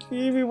 আমি কি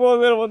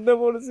বিপদের মধ্যে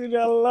পড়ছি রে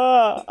আল্লাহ।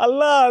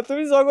 আল্লাহ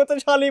তুমি জগতে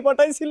শালি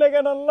পাঠাইছিলে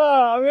কেন আল্লাহ,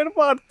 আমি আর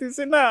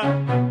পারতেছি না।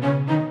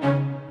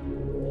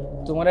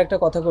 তোমার একটা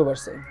কথা কইবার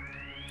চাই,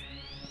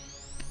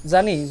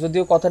 জানি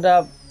যদিও কথাটা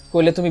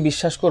কইলে তুমি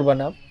বিশ্বাস করবা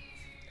না,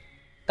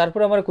 তারপর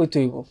আমার কইতে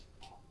হইব।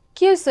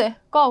 কি হয়েছে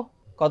কও।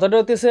 কথাটা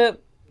হইতেছে,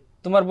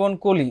 তোমার বোন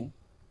কলি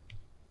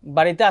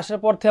বাড়িতে আসার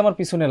পর থেকে আমার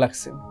পিছনে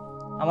লাগছে,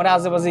 আমার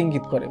আজে বাজে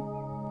ইঙ্গিত করে।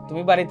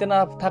 তুমি বাড়িতে না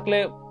থাকলে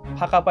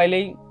ফাঁকা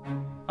পাইলেই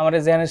আমার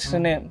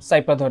জেনারেশনে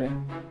চাইপা ধরে।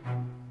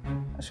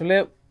 আসলে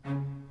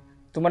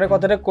তোমার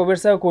কথাটা কবির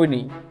সাহেব কই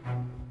নেই,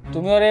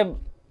 তুমি ওরে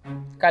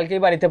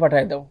কালকেই বাড়িতে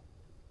পাঠাই দাও,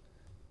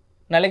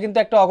 নাহলে কিন্তু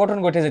একটা অঘটন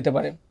ঘটে যেতে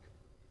পারে।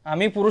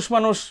 আমি পুরুষ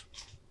মানুষ,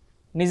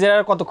 নিজের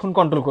আর কতক্ষণ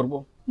কন্ট্রোল করব।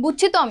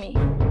 বুঝছি তো আমি,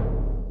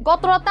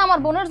 গত রাতে আমার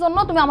বোনের জন্য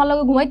তুমি আমার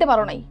লগে ঘুমাইতে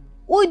পারো নাই।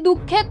 ওই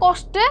দুঃখে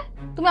কষ্টে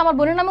তুমি আমার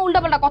বোনের নামে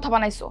উল্টাপাল্টা কথা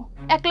বানাইছো,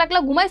 একলা একলা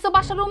ঘুমাইছো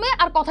বাসার রুমে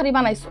আর কথারই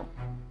বানাইছো।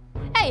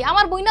 এই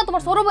আমার বই না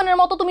তোমার ছোট বোনের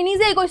মতো, তুমি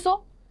নিজেই কইছো।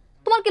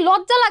 তোমার কি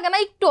লজ্জা লাগে না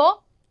একটু?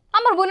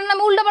 আমার বোনের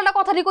নামে উল্টাপাল্টা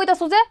কথারই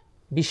কইতাছো যে।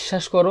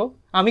 বিশ্বাস করো,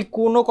 আমি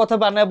কোনো কথা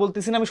বানায়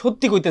বলতেছি না, আমি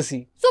সত্যি কইতেছি।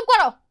 চুপ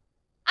করো,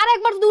 আর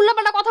একবার যদি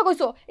উল্টাপাল্টা কথা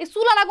কইছো এই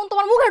চুলার আগুন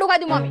তোমার মুখে ঢুকাই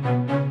দিবো আমি।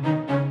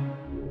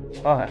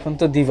 এখন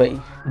তো দি ভাই।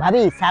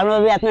 ভাবি সালমা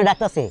ভাবি আপনি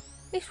ডাকতেছে।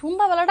 এই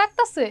সন্ধ্যাবেলা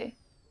ডাকতাছে,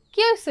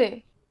 কি হয়েছে?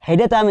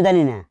 হেডে তো আমি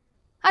জানি না।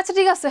 আচ্ছা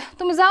ঠিক আছে,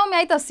 তুমি যাও, আমি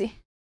আইতাছি।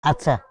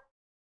 আচ্ছা।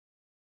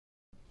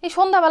 এই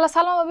সন্ধ্যাবেলা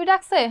সালমা ভাবি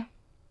ডাকছে?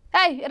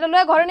 এই এটা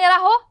লয়ে ঘরে নিয়ে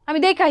রাখো, আমি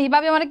দেখাই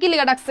ভাবি আমার কি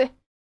লিগা ডাকছে।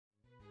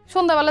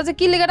 সন্ধ্যাবেলা যে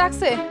কি লিগা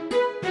ডাকছে।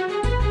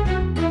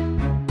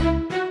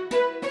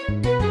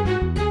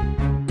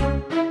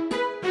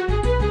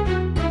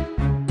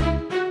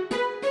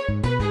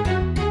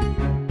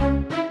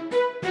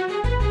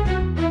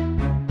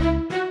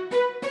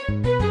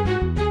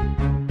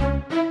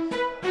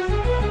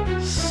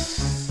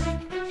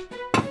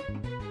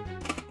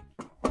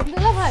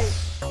 দুলাভাই,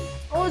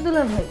 ও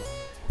দুলাভাই,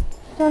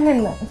 চলেন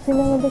না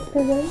সিনেমা দেখতে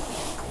যাই।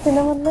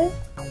 সিনেমার নাই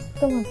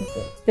তোমার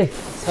কাছে।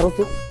 ছাড়ো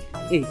তো,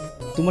 এই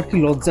তোমার কি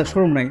লজ্জা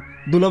শরম নাই?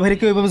 দুলাভাইরে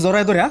কি ওইভাবে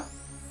জড়ায় ধরে?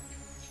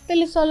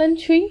 তাহলে চলেন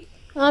শুই,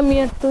 আমি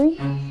আর তুই।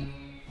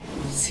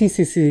 সি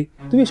সি সি,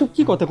 তুমি এসব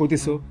কি কথা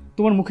কইতেছো?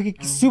 তোমার মুখে কি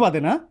কিছু বাদে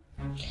না?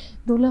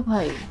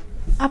 দুলাভাই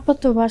আপা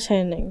তো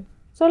বাসায় নাই,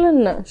 চলেন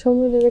না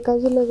সমীরের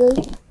কাজে লাগাই।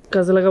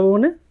 কাজে লাগাবো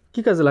মানে?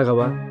 কি কাজে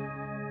লাগাবা?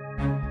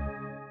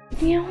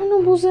 এখনো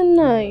বুঝেন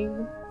নাই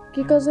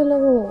কি কাজে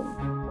লাগাবো?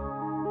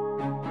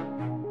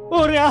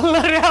 ওরে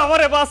আল্লাহ রে,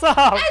 আমারে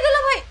বাঁচাও। এই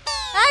দুলাভাই,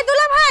 এই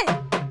দুলাভাই,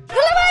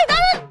 দুলাভাই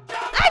দাঁড়ান,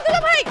 এই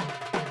দুলাভাই,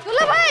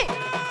 দুলাভাই,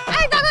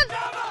 এই দাঁড়ান,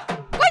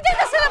 কই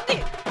যাইতাছেন আপনি?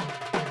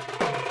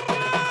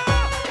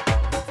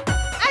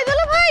 এই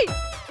দুলাভাই,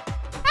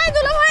 এই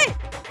দুলাভাই,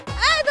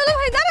 এই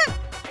দুলাভাই দাঁড়ান,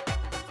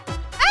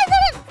 এই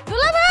দাঁড়ান,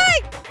 দুলাভাই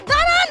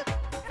দাঁড়ান,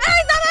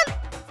 এই দাঁড়ান,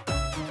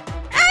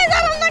 এই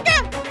দাঁড়ান না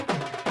কেন?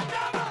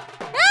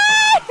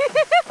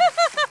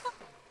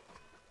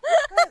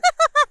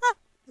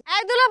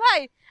 এই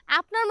দুলাভাই,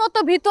 আপনার মতো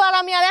ভীতু আর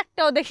আমি আর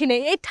একটাও দেখি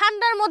নাই। এই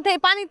ঠান্ডার মধ্যে এই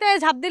পানিতে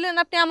ঝাঁপ দিলেন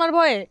আপনি আমার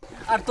ভয়ে।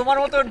 আর তোমার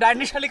মতো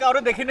ডাইনি শালি কারো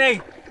দেখি নাই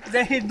যে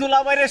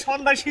দুলাভাইরে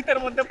সন্ধ্যা শীতের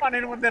মধ্যে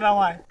পানির মধ্যে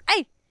নামায়।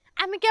 এই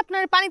আমি কি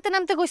আপনার পানিতে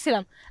নামতে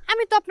কইছিলাম?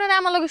 আমি তো আপনার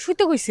আমার লগে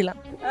শুইতে কইছিলাম।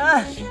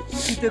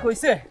 শীতে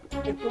কইছে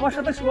এই তোমার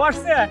সাথে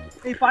শোয়ারছে,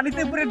 এই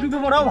পানিতে পুরো ডুবে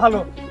মরাও ভালো,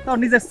 তাও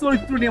নিজের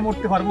চরিত্র নিয়ে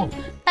মরতে পারবো।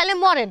 তাহলে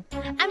মরেন,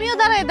 আমিও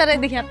দাঁড়ায় দাঁড়ায়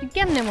দেখি আপনি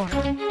কেমনে মরেন।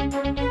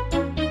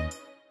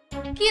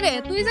 কি রে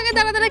তুই জায়গায়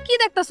দাঁড়া দাঁড়া কি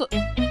দেখতাছ?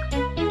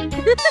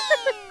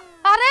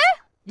 আরে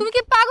তুমি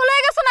কি পাগল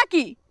হয়ে গেছো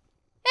নাকি?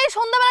 এই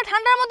সন্ধ্যাবেলা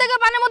ঠান্ডার মধ্যে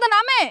পানির মধ্যে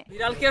নামে?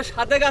 বিড়াল কি আর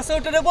সাথে গাছে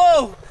উঠে রে বউ?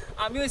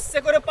 আমি ইচ্ছে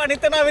করে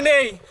পানিতে নামি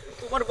নেই।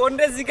 তোমার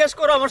বোনরে জিজ্ঞেস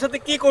করো আমার সাথে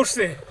কি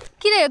করছে।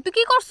 কি রে তুই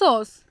কি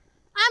করছস?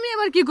 আমি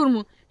আবার কি করবো?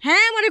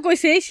 হ্যাঁ আমারে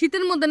কইছে এই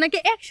শীতের মধ্যে নাকি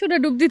 100টা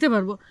ডুব দিতে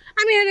পারবো।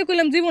 আমি হেরে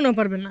কইলাম জীবনও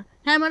পারবে না।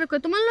 হ্যাঁ আমারে কই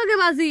তোমার লগে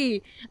বাজি,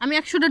 আমি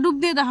 100টা ডুব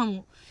দিয়ে দেখামু।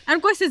 আর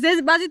কইছে যে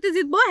বাজিতে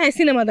জিতবো হ্যাঁ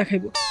সিনেমা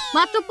দেখাইবো।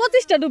 মাত্র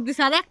 25টা ডুব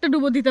দিছে, আর একটা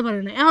ডুবও দিতে পারে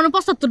না, এখনো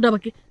 75টা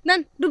বাকি। দেন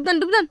ডুব দেন,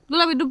 ডুব দেন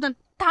গোলাপি ডুব দেন।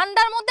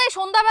 ঠান্ডার মধ্যে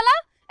সন্ধ্যাবেলা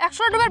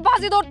 100 ডুবের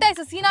বাজি ধরতে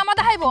আইছে, সিনেমা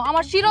দেখাইবো?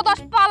 আমার শিরোদাস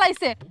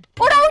পালাইছে।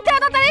 ওটা উঠে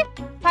তাড়াতাড়ি,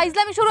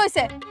 ফাইজলামি শুরু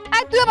হইছে।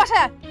 আয় তুইও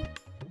বাসায় আয়,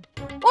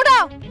 ওটা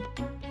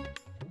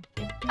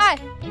আয়।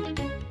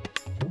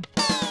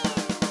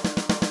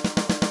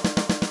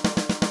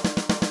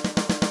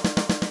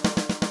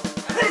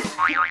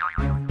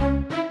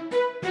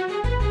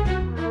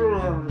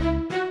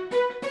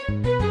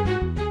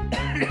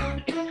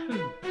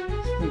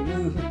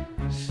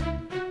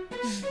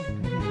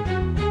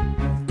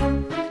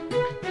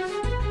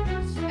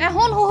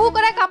 এখন হু হু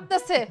করে কাঁপতে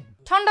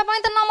ঠান্ডা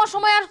পানিতে নামার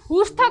সময় আর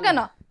হুঁশ থাকে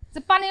না যে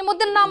পানির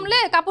মধ্যে নামলে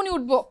কাঁপুনি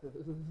উঠবো।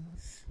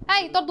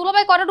 এই তোর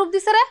দুলাভাই কয়টা ডুব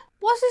দিছে রে?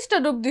 25টা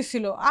ডুব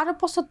দিছিল, আরো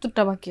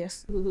 75টা বাকি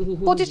আছে।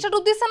 25টা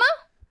ডুব দিছে না?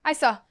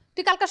 আইসা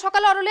তুই কালকে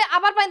সকালে অরলে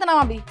আবার পানিতে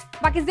নামাবি,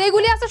 বাকি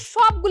যেগুলি আছে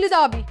সবগুলি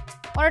দেওয়াবি।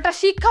 ওর একটা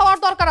শিক্ষা হওয়ার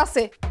দরকার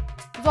আছে,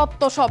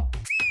 যত সব।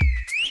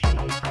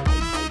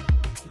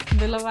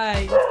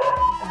 দুলাভাই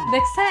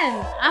দেখছেন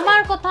আমার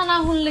কথা না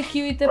শুনলে কি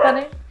হইতে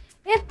পারে?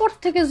 এরপর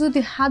থেকে যদি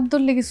হাত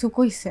ধরলে কিছু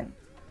কইছেন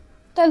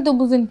তাহলে তো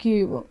বুঝেন কি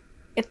হইব।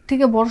 এর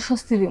থেকে বড়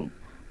শাস্তি দিম।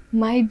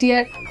 মাই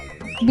ডিয়ার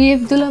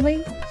বিএফ দুলাভাই।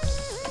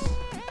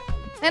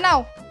 এ নাও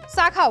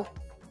চা খাও।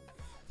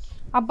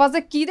 আব্বা যে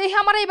কি দেখে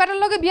আমার এই ব্যাটার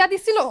লগে বিয়া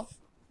দিছিল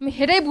আমি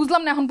হেরেই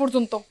বুঝলাম না এখন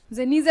পর্যন্ত,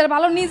 যে নিজের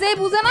ভালো নিজেই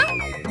বুঝে না,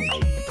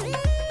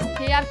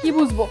 কে আর কি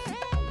বুঝবো।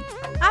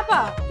 আপা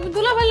তুমি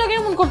দুলাভাই লগে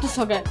এমন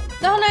করতেছো কেন?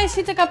 দেখো না এই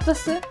শীতে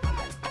কাঁপতেছে।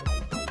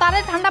 তারে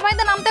ঠান্ডা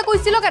পানিতে নামতে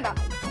কইছিল কেডা?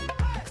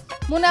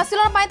 মনে আসছিল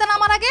না পানিতে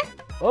নামার আগে?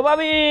 ও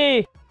ভাবি,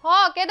 হ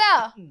কেডা?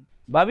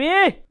 ভাবি,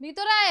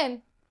 ভিতরে আইন।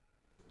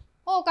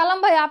 ও কালাম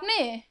ভাই আপনি?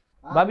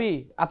 ভাবি,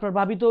 আপনার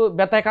ভাবি তো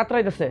ব্যথায়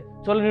কাতরাইতেছে,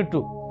 চলেন একটু।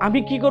 আমি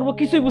কি করব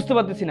কিছুই বুঝতে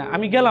পারতেছি না।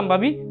 আমি গেলাম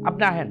ভাবি,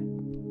 আপনি আহেন।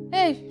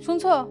 এই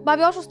শুনছো,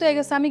 ভাবি অসুস্থ হয়ে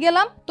গেছে, আমি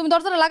গেলাম, তুমি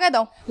দরজাটা লাগাই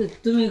দাও।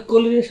 তুমি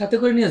কলির সাথে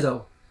করে নিয়ে যাও।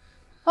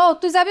 ও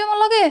তুই যাবি আমার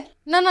লগে?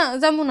 না না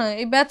যাবো না,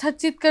 এই ব্যথার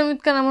চিৎকার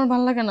মিৎকার আমার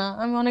ভালো লাগে না,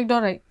 আমি অনেক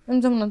ডরাই। আমি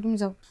যাবো না, তুমি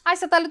যাও।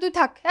 আচ্ছা তাহলে তুই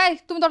থাক। এই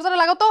তুমি দরজাটা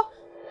লাগাও তো।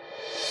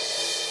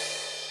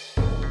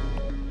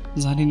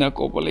 জানি না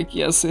কপালে কি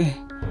আছে।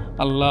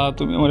 আল্লাহ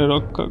তুমি আমারে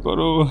রক্ষা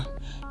করো,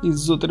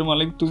 ইজ্জতের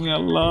মালিক তুমি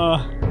আল্লাহ।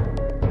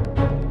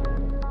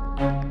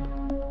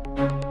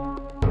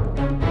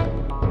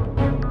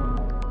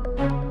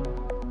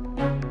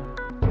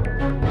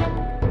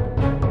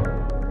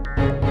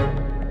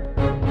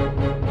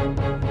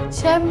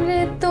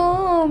 শ্যামরে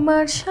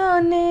তোমার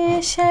শনে,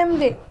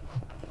 শ্যামরে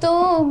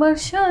তোমার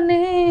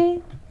শনে,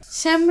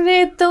 শ্যামরে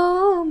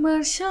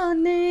তোমার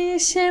শনে,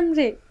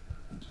 শ্যামরে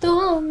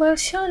তোমার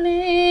শনে,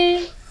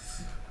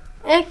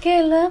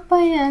 একলা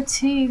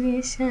পাইয়াছি রে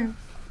শ্যাম,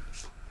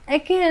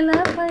 একলা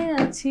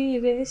পাইয়াছি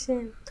রে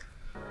শ্যাম,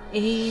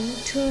 এই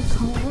মুঠো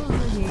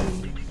ধরে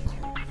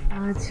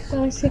আজ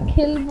কাছে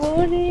খেলবো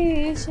রে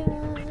শ্যাম।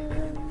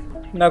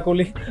 না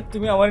কলি,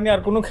 তুমি আমার নিয়ে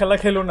আর কোনো খেলা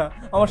খেলো না,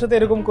 আমার সাথে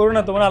এরকম করো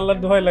না, তোমার আল্লাহর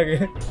দোহাই লাগে।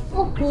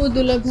 ওহো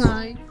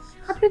দুলাভাই,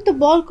 আপনি তো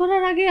বল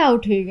করার আগে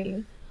আউট হয়ে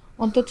গেলেন,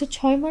 অন্তত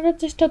 6 মারার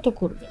চেষ্টা তো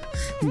করবেন।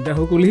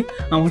 দেখো কলি,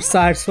 আমার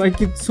 4-6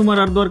 কিচ্ছু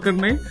মারার দরকার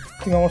নেই,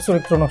 তুমি আমার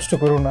চরিত্র নষ্ট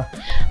করো না।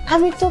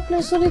 আমি তো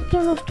আপনার চরিত্র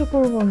নষ্ট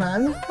করব না,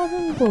 আমি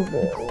হরণ করব।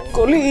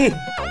 কলি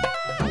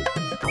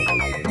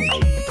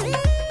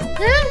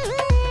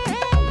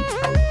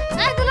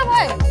এই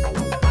দুলাভাই,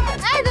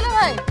 এই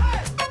দুলাভাই,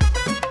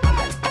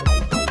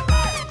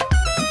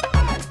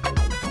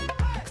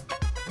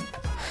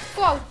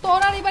 চল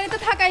তোর আর এই বাড়িতে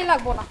থাকাই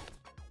লাগবো না।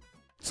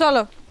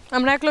 চলো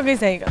আমরা এক লগেই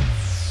যাইগা।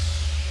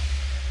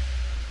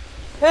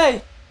 এই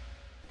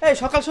এই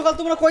সকাল সকাল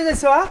তোমরা কই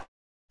যাইছো?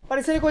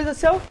 বাড়ি ছেড়ে কই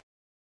যাচ্ছো?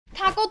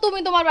 থাকো তুমি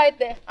তোমার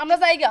বাড়িতে, আমরা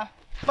যাইগা।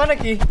 মানে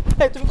কি?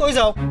 এই তুমি কই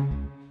যাও?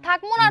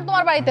 থাকবো না আর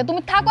তোমার বাড়িতে,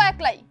 তুমি থাকো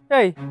একলাই।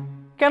 এই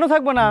কেন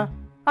থাকবো না?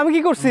 আমি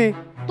কি করছি?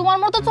 তোমার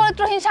মতো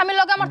চরিত্রহীন স্বামীর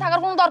লগে আমার থাকার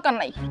কোনো দরকার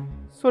নাই।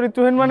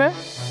 চরিত্রহীন মানে?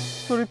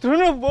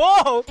 চরিত্রহীন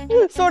বউ?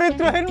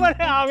 চরিত্রহীন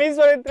মানে আমি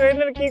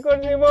চরিত্রহীনের কি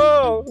করছি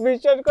বউ?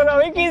 বিশ্বাস করো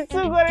আমি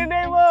কিচ্ছু করি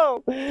নাই বউ।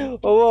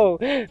 ও বউ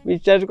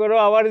বিশ্বাস করো,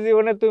 আমার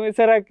জীবনে তুমি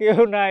ছাড়া কেউ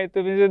নাই।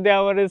 তুমি যদি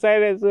আমার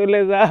সাইডে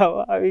চলে যাও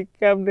আমি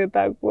কেমনে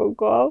থাকবো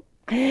কও?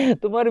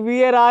 তোমার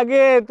বিয়ের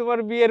আগে, তোমার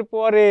বিয়ের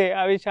পরে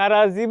আমি সারা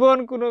জীবন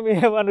কোনো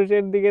মেয়ে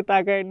মানুষের দিকে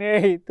তাকাই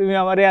নেই। তুমি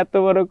আমার এত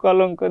বড়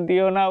কলঙ্ক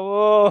দিও না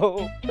বউ।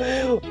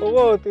 ও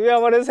বউ তুমি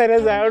আমার ছেড়ে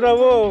যাও না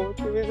বউ।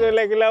 তুমি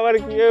চলে গেলে আমার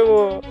কি হইব?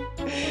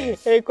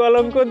 এই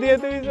কলঙ্ক দিয়ে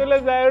তুমি চলে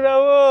যাও না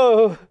বউ।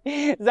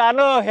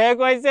 জানো হে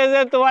কইছে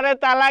যে তোমার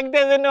তালাক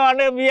দিয়ে যেন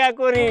অনেক বিয়া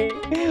করি,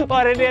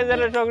 পরে নিয়ে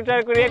যেন সংসার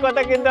করি, এ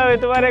কথা কিন্তু আমি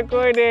তোমারে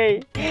কই নেই।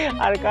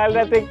 আর কাল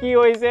রাতে কি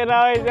হয়েছে না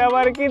হয়েছে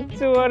আমার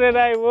কিচ্ছু মনে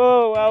নাই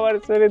বউ। আমার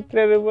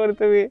চরিত্রের উপর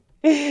তুমি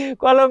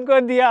কলঙ্ক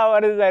দিয়ে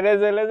আমার ছেড়ে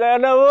চলে যাও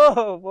না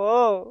বউ।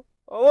 বউ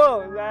ও বউ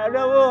যাও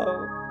না বউ।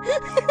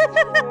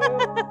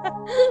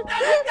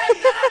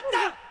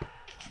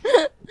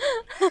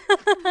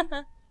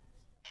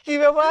 কি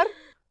ব্যাপার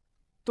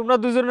তোমরা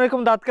দুজন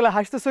এরকম দাঁত কেলা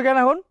হাসতেছো কেন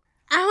এখন?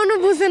 এখনো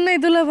বুঝেন নাই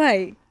দুলা ভাই,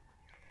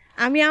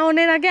 আমি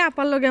আওনের আগে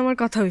আপার লগে আমার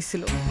কথা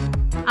হয়েছিল।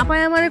 আপাই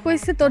আমারে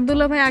কইছে তোর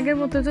দুলা ভাই আগের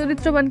মতো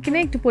চরিত্রবান কিনে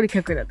একটু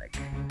পরীক্ষা করে দেখ,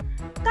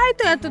 তাই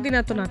তো এতদিন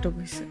এত নাটক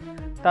হয়েছে।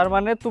 তার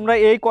মানে তোমরা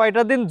এই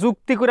কয়টা দিন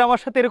যুক্তি করে আমার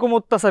সাথে এরকম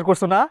অত্যাচার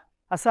করছো না?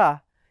 আচ্ছা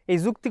এই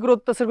যুক্তি করে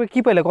অত্যাচার করে কি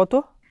পাইলে কত?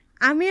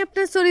 আমি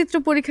আপনার চরিত্র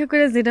পরীক্ষা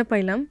করে যেটা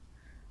পাইলাম,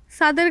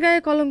 সাদের গায়ে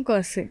কলঙ্ক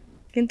আছে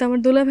কিন্তু আমার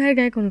দুলা ভাইয়ের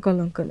গায়ে কোনো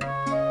কলঙ্ক নেই।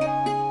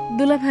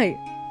 দুলা ভাই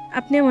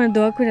আপনি আমার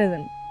দোয়া করে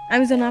দেন,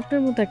 আমি যেন আপনার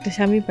মতো একটা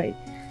স্বামী পাই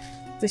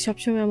যে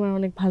সবসময় আমার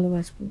অনেক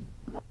ভালোবাসবো।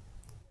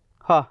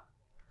 হ্যাঁ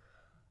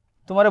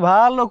তোমারে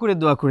ভালো করে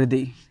দোয়া করে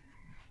দেই,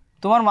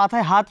 তোমার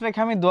মাথায় হাত রেখে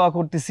আমি দোয়া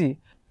করতেছি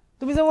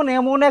তুমি যেমন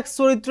এমন এক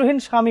চরিত্রহীন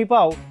স্বামী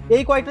পাও।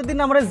 এই কয়েকটা দিন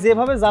আমরা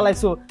যেভাবে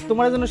জ্বালাইছো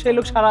তোমার জন্য সেই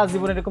লোক সারা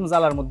জীবন এরকম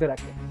জ্বালার মধ্যে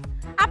রাখে।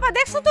 আপা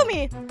দেখছো তুমি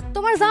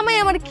তোমার জামাই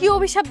আমার কি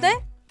অভিশাপ দেয়?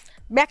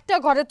 ব্যাগটা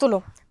ঘরে তোলো,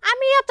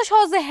 আমি এত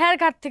সহজে হেয়ার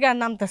ঘাট থেকে আর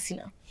নামতাছি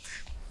না।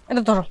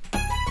 এটা ধরো,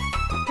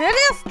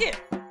 হেরে আজকে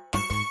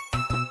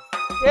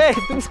এই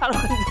তুমি ছাড়ো